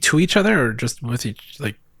 But you read to each other or just with each,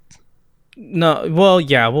 like? No, well,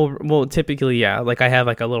 yeah, we'll typically, yeah. Like I have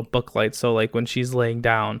like a little book light, so like when she's laying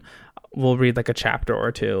down, we'll read like a chapter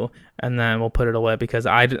or two, and then we'll put it away because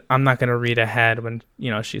I'm not gonna read ahead when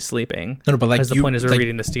she's sleeping. No, but like the point is we're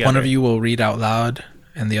reading this together. One of you will read out loud,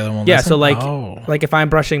 and the other one. Yeah, listen? so like if I'm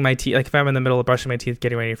brushing my teeth, like if I'm in the middle of brushing my teeth,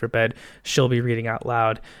 getting ready for bed, she'll be reading out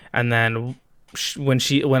loud, and then when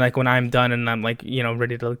I'm done and I'm like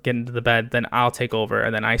ready to get into the bed, then I'll take over,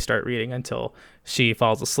 and then I start reading until she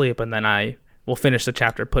falls asleep, and then I will finish the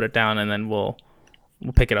chapter, put it down, and then we'll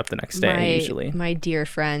pick it up the next day. Usually, my dear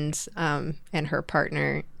friends and her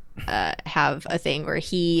partner have a thing where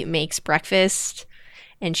he makes breakfast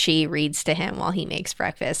and she reads to him while he makes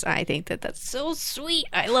breakfast. I think that's so sweet.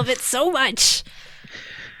 I love it so much.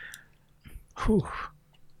 Whew.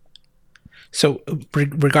 So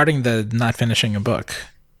regarding the not finishing a book,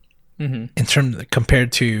 in terms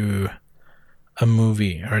compared to a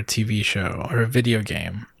movie or a TV show or a video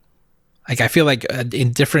game, like I feel like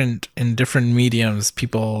in different mediums,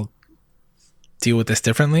 people deal with this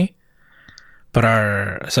differently.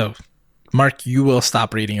 But so Mark, you will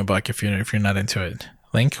stop reading a book if you're not into it.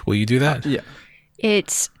 Link, will you do that? Yeah.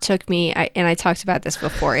 It took me, and I talked about this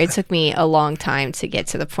before, it took me a long time to get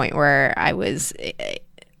to the point where I was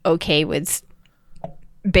okay with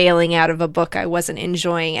bailing out of a book I wasn't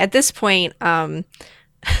enjoying. At this point, I'm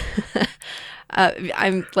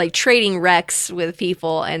like trading recs with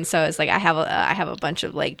people, and so it's like I have a bunch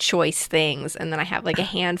of like choice things, and then I have like a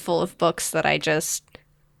handful of books that I just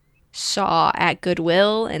saw at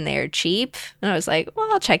Goodwill and they're cheap, and I was like, well,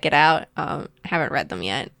 I'll check it out. Haven't read them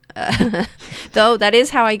yet. Though that is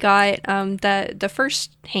how I got the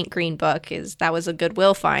first Hank Green book. That was a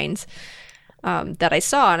Goodwill find that I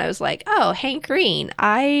saw, and I was like, oh, Hank Green,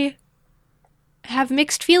 I have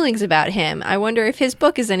mixed feelings about him. I wonder if his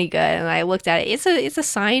book is any good. And I looked at it. It's a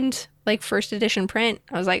signed like first edition print.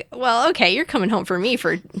 I was like, well, okay, you're coming home for me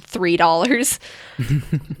for $3.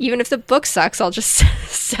 Even if the book sucks, I'll just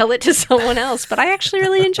sell it to someone else. But I actually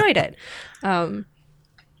really enjoyed it.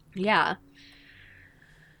 Yeah.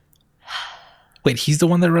 Wait, he's the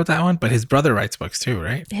one that wrote that one, but his brother writes books too,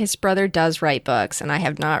 right? His brother does write books, and I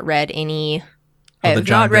have not read any. I have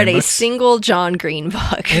not read a single John Green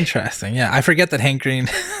book. Interesting. Yeah, I forget that Hank Green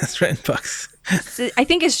has written books. I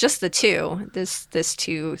think it's just the two. This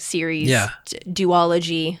two series. Yeah.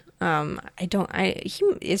 Duology. He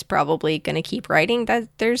is probably going to keep writing. That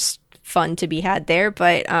there's fun to be had there,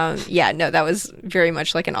 but yeah, no, that was very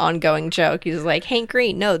much like an ongoing joke. He was like, Hank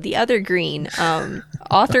Green, no, the other Green,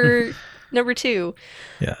 author number 2.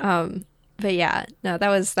 Yeah. But yeah, no, that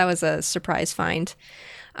was a surprise find.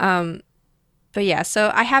 But yeah, so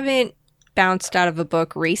I haven't bounced out of a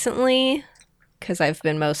book recently because I've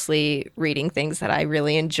been mostly reading things that I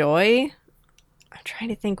really enjoy. I'm trying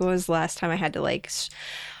to think what was the last time I had to like...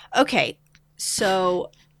 Okay,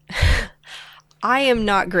 so I am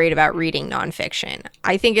not great about reading nonfiction.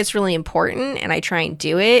 I think it's really important and I try and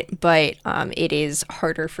do it, but it is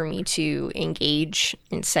harder for me to engage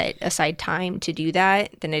and set aside time to do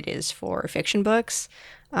that than it is for fiction books.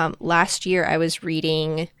 Last year I was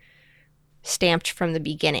reading Stamped from the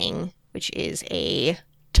Beginning, which is a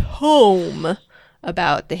tome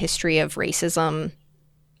about the history of racism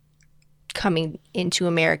coming into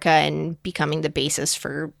America and becoming the basis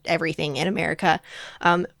for everything in America.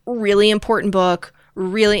 Really important book,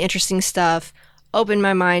 really interesting stuff, opened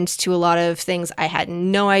my mind to a lot of things I had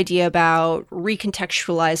no idea about,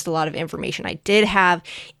 recontextualized a lot of information I did have.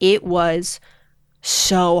 It was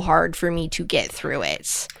so hard for me to get through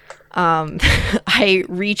it. I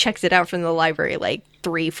rechecked it out from the library like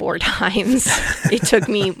 3-4 times. It took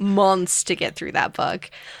me months to get through that book.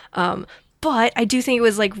 But I do think it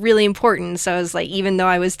was like really important. So I was like, even though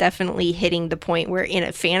I was definitely hitting the point where in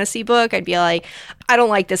a fantasy book, I'd be like, I don't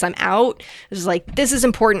like this, I'm out. It was like, this is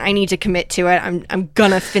important, I need to commit to it. I'm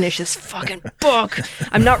gonna finish this fucking book.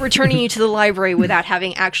 I'm not returning you to the library without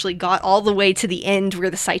having actually got all the way to the end where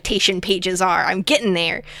the citation pages are. I'm getting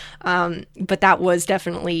there. But that was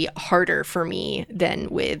definitely harder for me than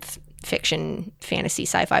with fiction, fantasy,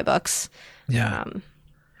 sci-fi books. Yeah.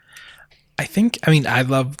 I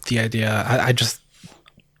love the idea. I just,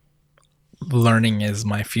 learning is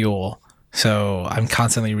my fuel. So I'm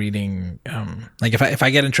constantly reading. Like if I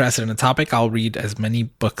get interested in a topic, I'll read as many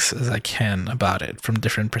books as I can about it from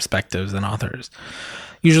different perspectives and authors.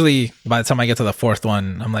 Usually by the time I get to the fourth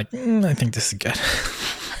one, I'm like, I think this is good.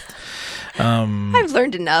 I've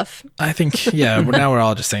learned enough. I think, yeah, now we're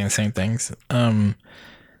all just saying the same things.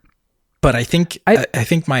 But I think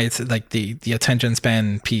it's like the attention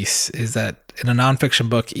span piece is that in a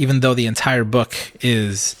nonfiction book, even though the entire book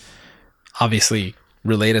is obviously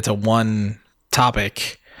related to one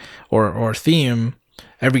topic or theme,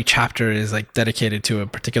 every chapter is like dedicated to a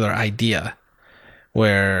particular idea.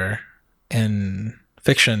 Where in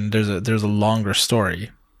fiction, there's a longer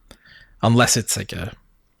story, unless it's like a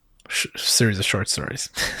series of short stories,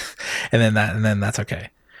 and then that's okay.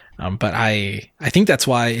 But I think that's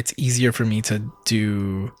why it's easier for me to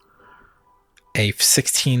do a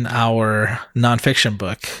 16-hour nonfiction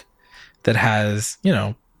book that has,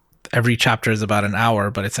 every chapter is about an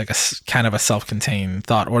hour, but it's like a kind of a self-contained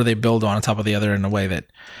thought, or they build on top of the other in a way that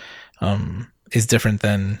is different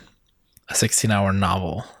than a 16-hour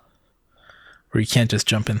novel where you can't just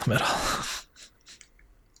jump in the middle.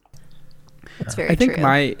 That's very I think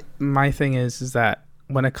true. my thing is that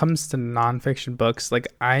when it comes to nonfiction books, like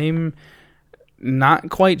I'm not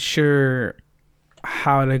quite sure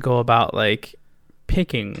how to go about like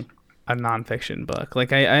picking a nonfiction book.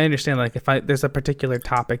 Like I understand like if there's a particular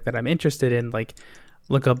topic that I'm interested in, like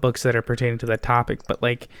look up books that are pertaining to that topic. But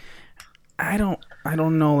like I don't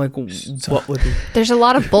know like what would be. There's a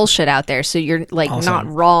lot of bullshit out there, so you're like Also, not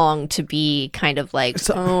wrong to be kind of like,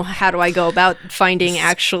 how do I go about finding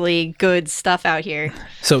actually good stuff out here?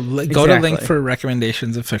 So go to Link for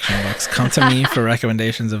recommendations of fiction books. Come to me for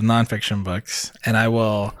recommendations of nonfiction books, and I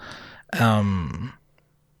will.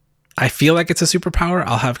 I feel like it's a superpower.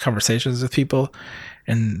 I'll have conversations with people,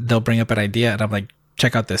 and they'll bring up an idea, and I'm like,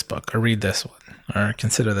 check out this book, or read this one, or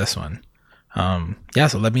consider this one.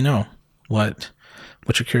 So let me know what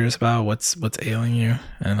you're curious about, what's ailing you,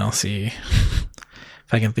 and I'll see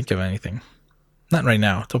if I can think of anything. Not right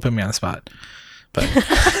now. Don't put me on the spot. But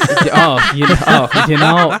not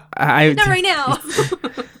right now.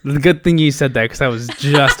 The good thing you said that, because I was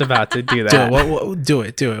just about to do that. Do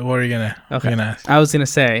it. What are you gonna? Okay. I was gonna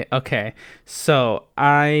say, okay. So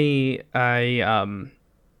I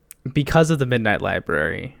because of the Midnight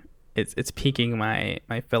Library, it's piquing my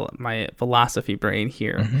philosophy brain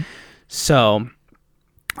here. Mm-hmm. So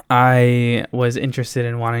I was interested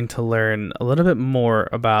in wanting to learn a little bit more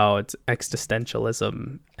about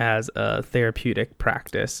existentialism as a therapeutic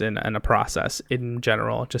practice and a process in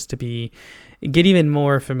general, just to get even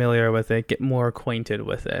more familiar with it, get more acquainted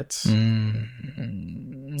with it. Yeah,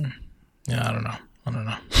 I don't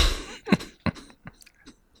know.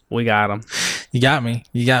 We got him. You got me.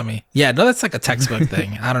 Yeah, no, that's like a textbook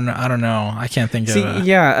thing. I don't know. I can't think of.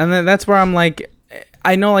 Yeah, and then that's where I'm like,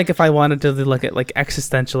 I know, like if I wanted to look at like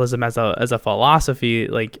existentialism as a philosophy,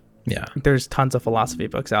 like there's tons of philosophy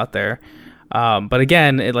books out there. But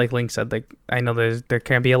again, like Link said, like I know there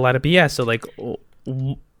can be a lot of BS. So like,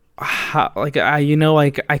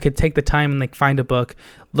 I could take the time and like find a book,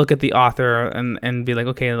 look at the author, and be like,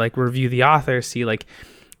 okay, like review the author, see like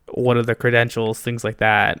what are the credentials, things like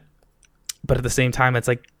that. But at the same time, it's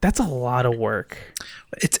like that's a lot of work.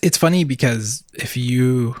 It's funny because if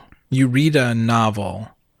you read a novel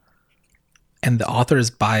and the author's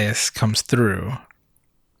bias comes through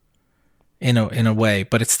in a way,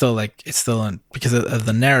 but it's still because of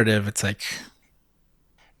the narrative, it's like,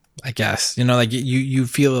 I guess, like you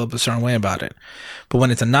feel a certain way about it. But when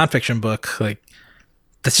it's a nonfiction book, like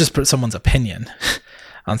that's just someone's opinion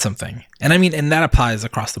on something. And I mean, and that applies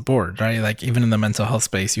across the board, right? Like even in the mental health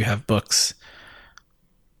space, you have books,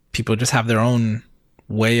 people just have their own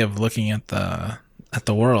way of looking at the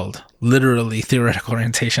world, literally theoretical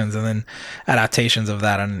orientations and then adaptations of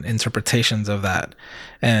that and interpretations of that.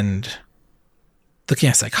 And looking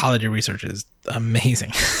at psychology research is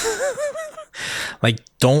amazing. Like,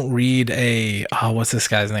 don't read what's this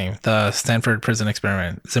guy's name? The Stanford Prison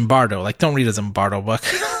Experiment, Zimbardo. Like, don't read a Zimbardo book.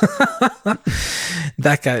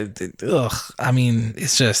 That guy, I mean,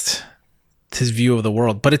 it's just his view of the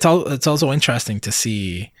world. But it's also interesting to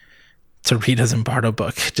see to read a Zimbardo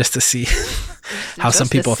book just to see how some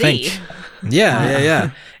people think.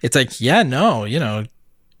 Yeah. It's like, no,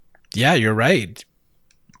 you're right.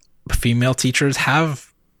 Female teachers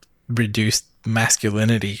have reduced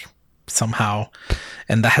masculinity somehow,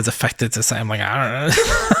 and that has affected society. I'm like, I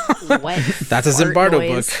don't know. That's a Zimbardo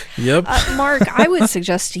book. Yep. Mark, I would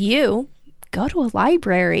suggest to you, go to a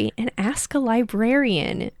library and ask a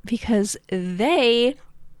librarian, because they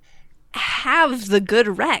have the good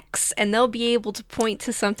recs, and they'll be able to point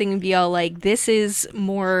to something and be all like, this is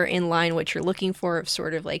more in line what you're looking for, of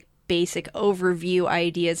sort of like basic overview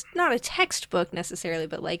ideas, not a textbook necessarily,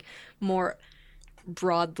 but like more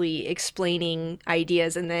broadly explaining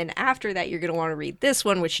ideas. And then after that, you're going to want to read this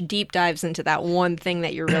one, which deep dives into that one thing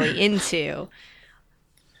that you're really into.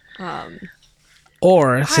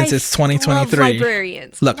 Or since it's 2023,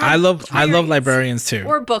 librarians. Look, I love librarians too.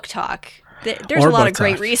 Or Book Talk. There's a lot of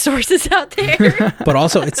great resources out there. But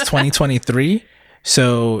also, it's 2023,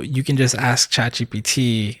 so you can just ask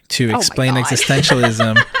ChatGPT to explain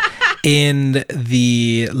existentialism in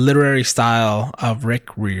the literary style of Rick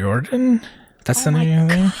Riordan. That's the name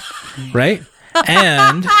of it, right?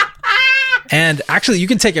 And actually, you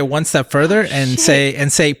can take it one step further and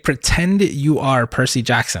say, pretend you are Percy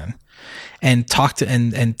Jackson, and talk to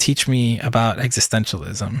and teach me about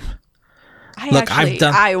existentialism.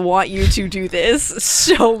 I want you to do this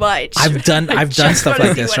so much. I've done stuff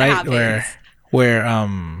like this, right? Happens. Where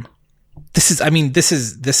this is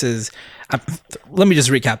let me just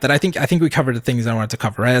recap that. I think we covered the things I wanted to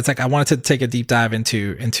cover, right? It's like I wanted to take a deep dive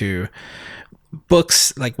into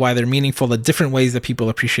books, like why they're meaningful, the different ways that people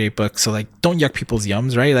appreciate books. So like, don't yuck people's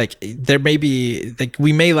yums, right? Like there may be, like,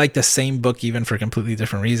 we may like the same book even for completely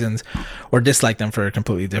different reasons, or dislike them for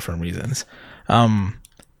completely different reasons.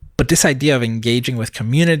 But this idea of engaging with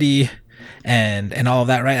community and all of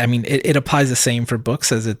that, right? I mean, it applies the same for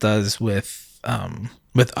books as it does with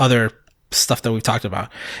other stuff that we've talked about.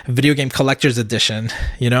 Video game collector's edition,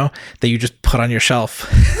 that you just put on your shelf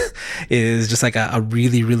is just like a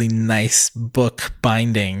really, really nice book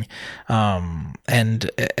binding,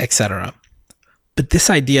 and etc. But this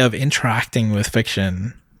idea of interacting with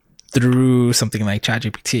fiction through something like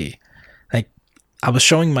ChatGPT, like I was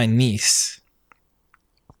showing my niece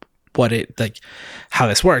how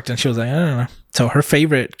this worked, and she was like, I don't know. So her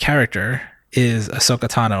favorite character is Ahsoka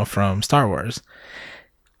Tano from Star Wars,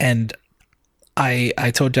 and I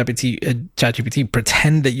told ChatGPT,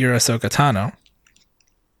 pretend that you're Ahsoka Tano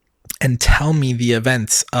and tell me the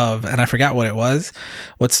events of, and I forgot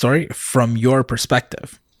what story, from your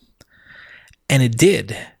perspective. And it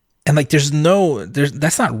did. And like,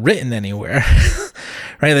 that's not written anywhere,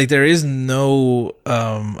 right? Like there is no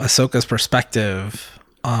Ahsoka's perspective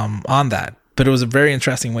on that, but it was a very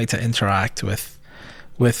interesting way to interact with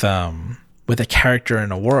a character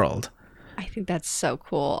in a world. I think that's so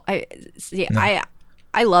cool. I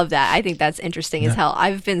love that. I think that's interesting as hell.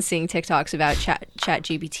 I've been seeing TikToks about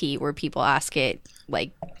ChatGPT where people ask it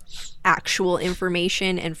like actual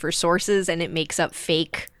information and for sources, and it makes up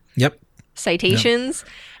fake citations.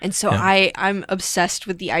 And so I'm obsessed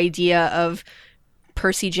with the idea of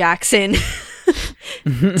Percy Jackson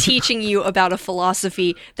teaching you about a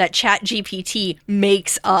philosophy that ChatGPT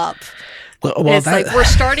makes up. Well, it's like we're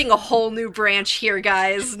starting a whole new branch here,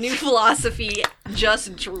 guys. New philosophy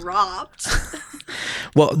just dropped.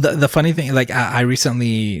 Well, the funny thing, like I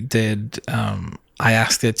recently did, I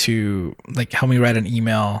asked it to like help me write an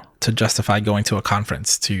email to justify going to a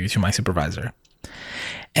conference to my supervisor.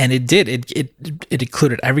 And it did. It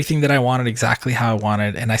included everything that I wanted, exactly how I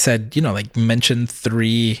wanted. And I said, like mention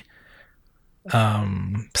 3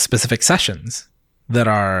 specific sessions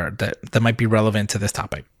that might be relevant to this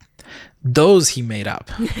topic. Those he made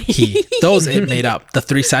up. It made up. The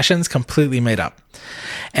 3 sessions completely made up.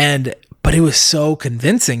 But it was so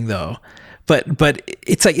convincing though. But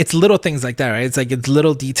it's like, it's little things like that, right? It's like, it's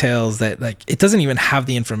little details that like, it doesn't even have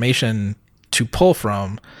the information to pull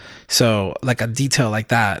from. So like a detail like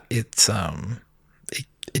that, it's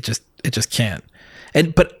it just can't.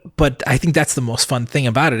 But I think that's the most fun thing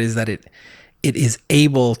about it, is that it is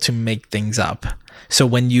able to make things up. So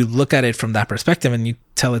when you look at it from that perspective and you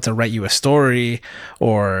tell it to write you a story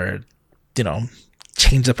or,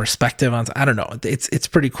 change the perspective on, I don't know. It's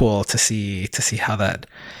pretty cool to see how that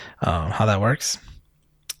works.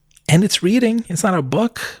 And it's reading. It's not a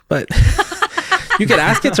book, but you could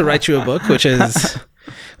ask it to write you a book, which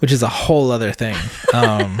is a whole other thing.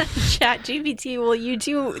 ChatGPT, will you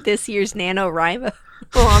do this year's NaNoWriMo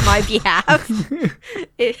on my behalf? In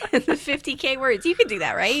the 50K words. You could do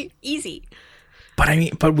that, right? Easy.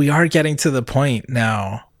 But we are getting to the point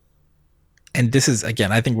now and this is,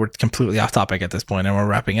 again, I think we're completely off topic at this point and we're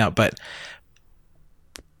wrapping up, but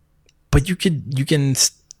you can,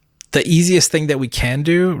 the easiest thing that we can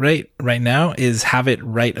do right now is have it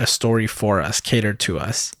write a story for us, catered to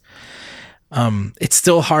us. It's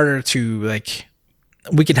still harder to, like,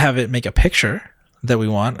 we could have it make a picture that we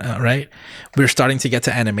want, right? We're starting to get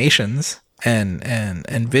to animations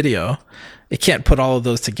and video. It can't put all of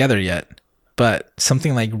those together yet, but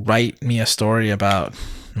something like write me a story about,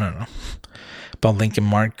 I don't know, about Link and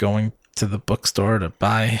Mark going to the bookstore to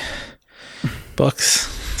buy books,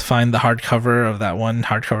 find the hardcover of that one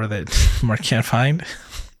hardcover that Mark can't find.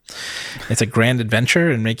 It's a grand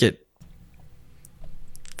adventure, and make it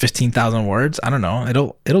 15,000 words. I don't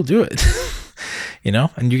know. It'll do it. You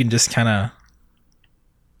know, and you can just kind of,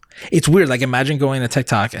 it's weird. Like, imagine going to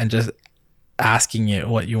TikTok and just asking it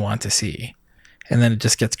what you want to see, and then it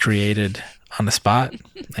just gets created on the spot.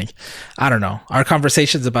 Like, I don't know. Our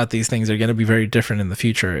conversations about these things are going to be very different in the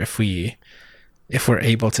future if we're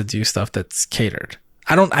able to do stuff that's catered.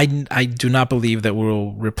 I do not believe that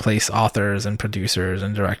we'll replace authors and producers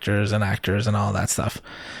and directors and actors and all that stuff,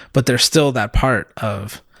 but there's still that part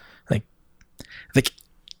of like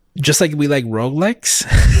just like we like roguelikes,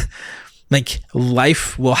 like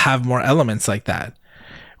life will have more elements like that,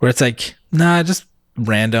 where it's like, nah, just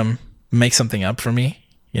random, make something up for me,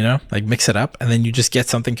 you know, like mix it up, and then you just get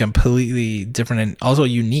something completely different and also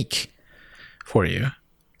unique for you.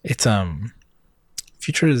 It's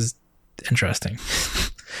future is interesting.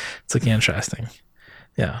 It's looking interesting.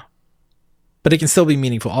 Yeah. But it can still be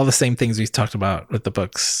meaningful. All the same things we've talked about with the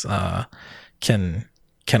books can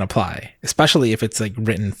apply, especially if it's like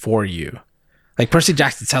written for you. Like Percy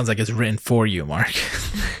Jackson sounds like it's written for you, Mark.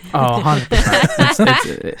 Oh,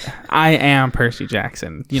 100%. I am Percy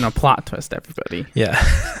Jackson. You know, plot twist, everybody. Yeah.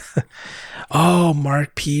 Oh,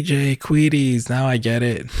 Marc Cuiriz. Now I get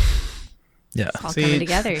it. Yeah. It's all coming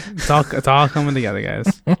together. It's all coming together,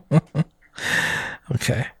 guys.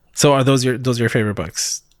 Okay. So are those your favorite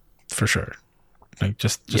books? For sure. Like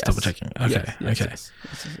just Yes. double checking. Okay. Yes, Okay. yes.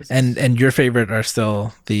 And your favorite are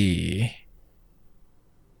still the,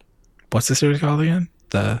 what's the series called again?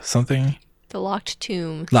 The something? The Locked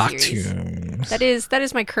Tomb Locked series. Tombs. That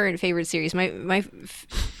is my current favorite series. My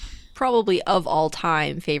probably of all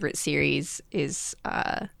time favorite series is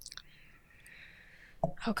oh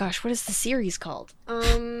gosh, what is the series called?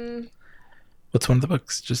 What's one of the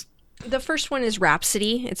books? Just The first one is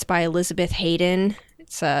Rhapsody. It's by Elizabeth Hayden.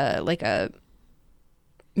 It's like a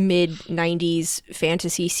mid-90s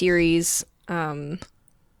fantasy series that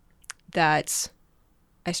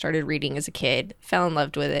I started reading as a kid. Fell in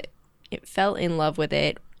love with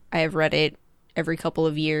it. I have read it every couple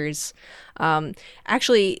of years.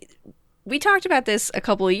 Actually, we talked about this a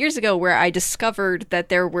couple of years ago, where I discovered that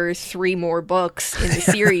there were 3 more books in the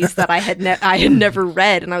series that I had never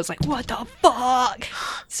read, and I was like, "What the fuck?"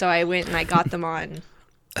 So I went and I got them on.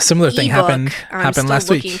 a similar thing ebook. happened I'm still last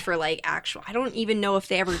looking week. for like actual. I don't even know if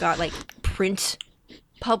they ever got like print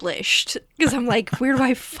published, because I'm like, where do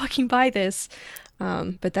I fucking buy this?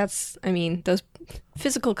 But that's, I mean, those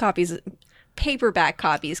physical copies, paperback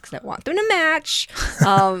copies, because I want them to match.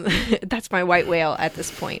 That's my white whale at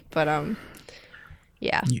this point. But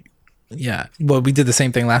yeah. Yeah. Well, we did the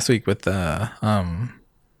same thing last week with His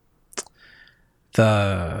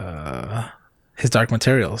Dark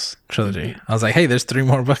Materials trilogy. I was like, hey, there's 3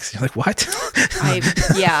 more books. You're like, what? I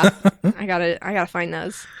gotta find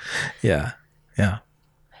those. Yeah.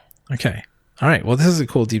 Okay. All right. Well, this is a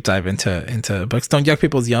cool deep dive into books. Don't yuck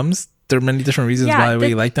people's yums. There are many different reasons why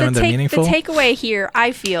we like them and they're meaningful. The takeaway here,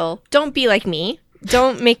 I feel, don't be like me.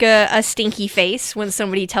 Don't make a stinky face when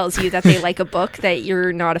somebody tells you that they like a book that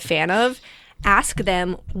you're not a fan of. Ask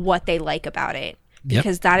them what they like about it.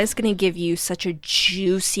 Because that is going to give you such a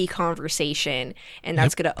juicy conversation, and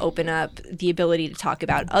that's going to open up the ability to talk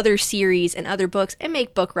about other series and other books and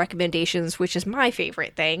make book recommendations, which is my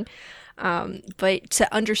favorite thing. But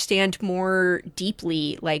to understand more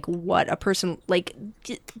deeply, like what a person, like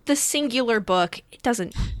the singular book, it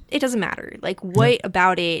doesn't matter. Like what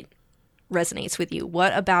about it resonates with you?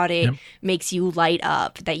 What about it makes you light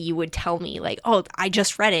up that you would tell me like, oh, I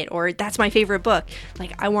just read it, or that's my favorite book.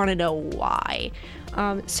 Like, I want to know why.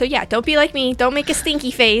 So yeah, don't be like me. Don't make a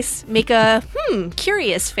stinky face. Make a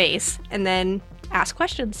curious face, and then ask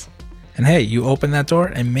questions. And hey, you open that door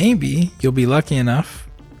and maybe you'll be lucky enough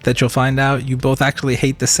that you'll find out you both actually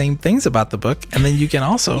hate the same things about the book, and then you can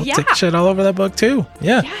also take shit all over that book too.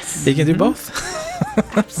 Yeah. Yes. You can do both.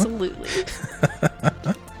 Absolutely.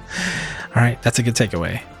 All right, that's a good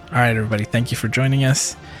takeaway. All right, everybody, thank you for joining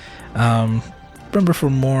us. Remember, for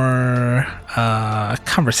more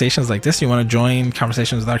conversations like this, you want to join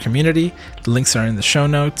conversations with our community, the links are in the show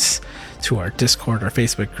notes to our Discord or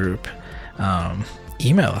Facebook group.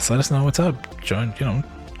 Email us, let us know what's up. Join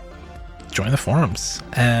the forums.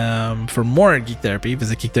 For more Geek Therapy,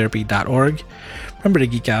 visit geektherapy.org. Remember to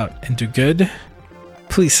geek out and do good.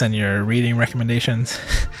 Please send your reading recommendations,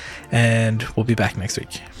 and we'll be back next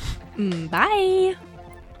week. Bye.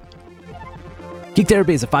 Geek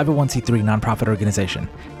Therapy is a 501c3 nonprofit organization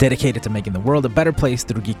dedicated to making the world a better place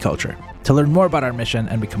through geek culture. To learn more about our mission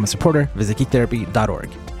and become a supporter, visit geektherapy.org.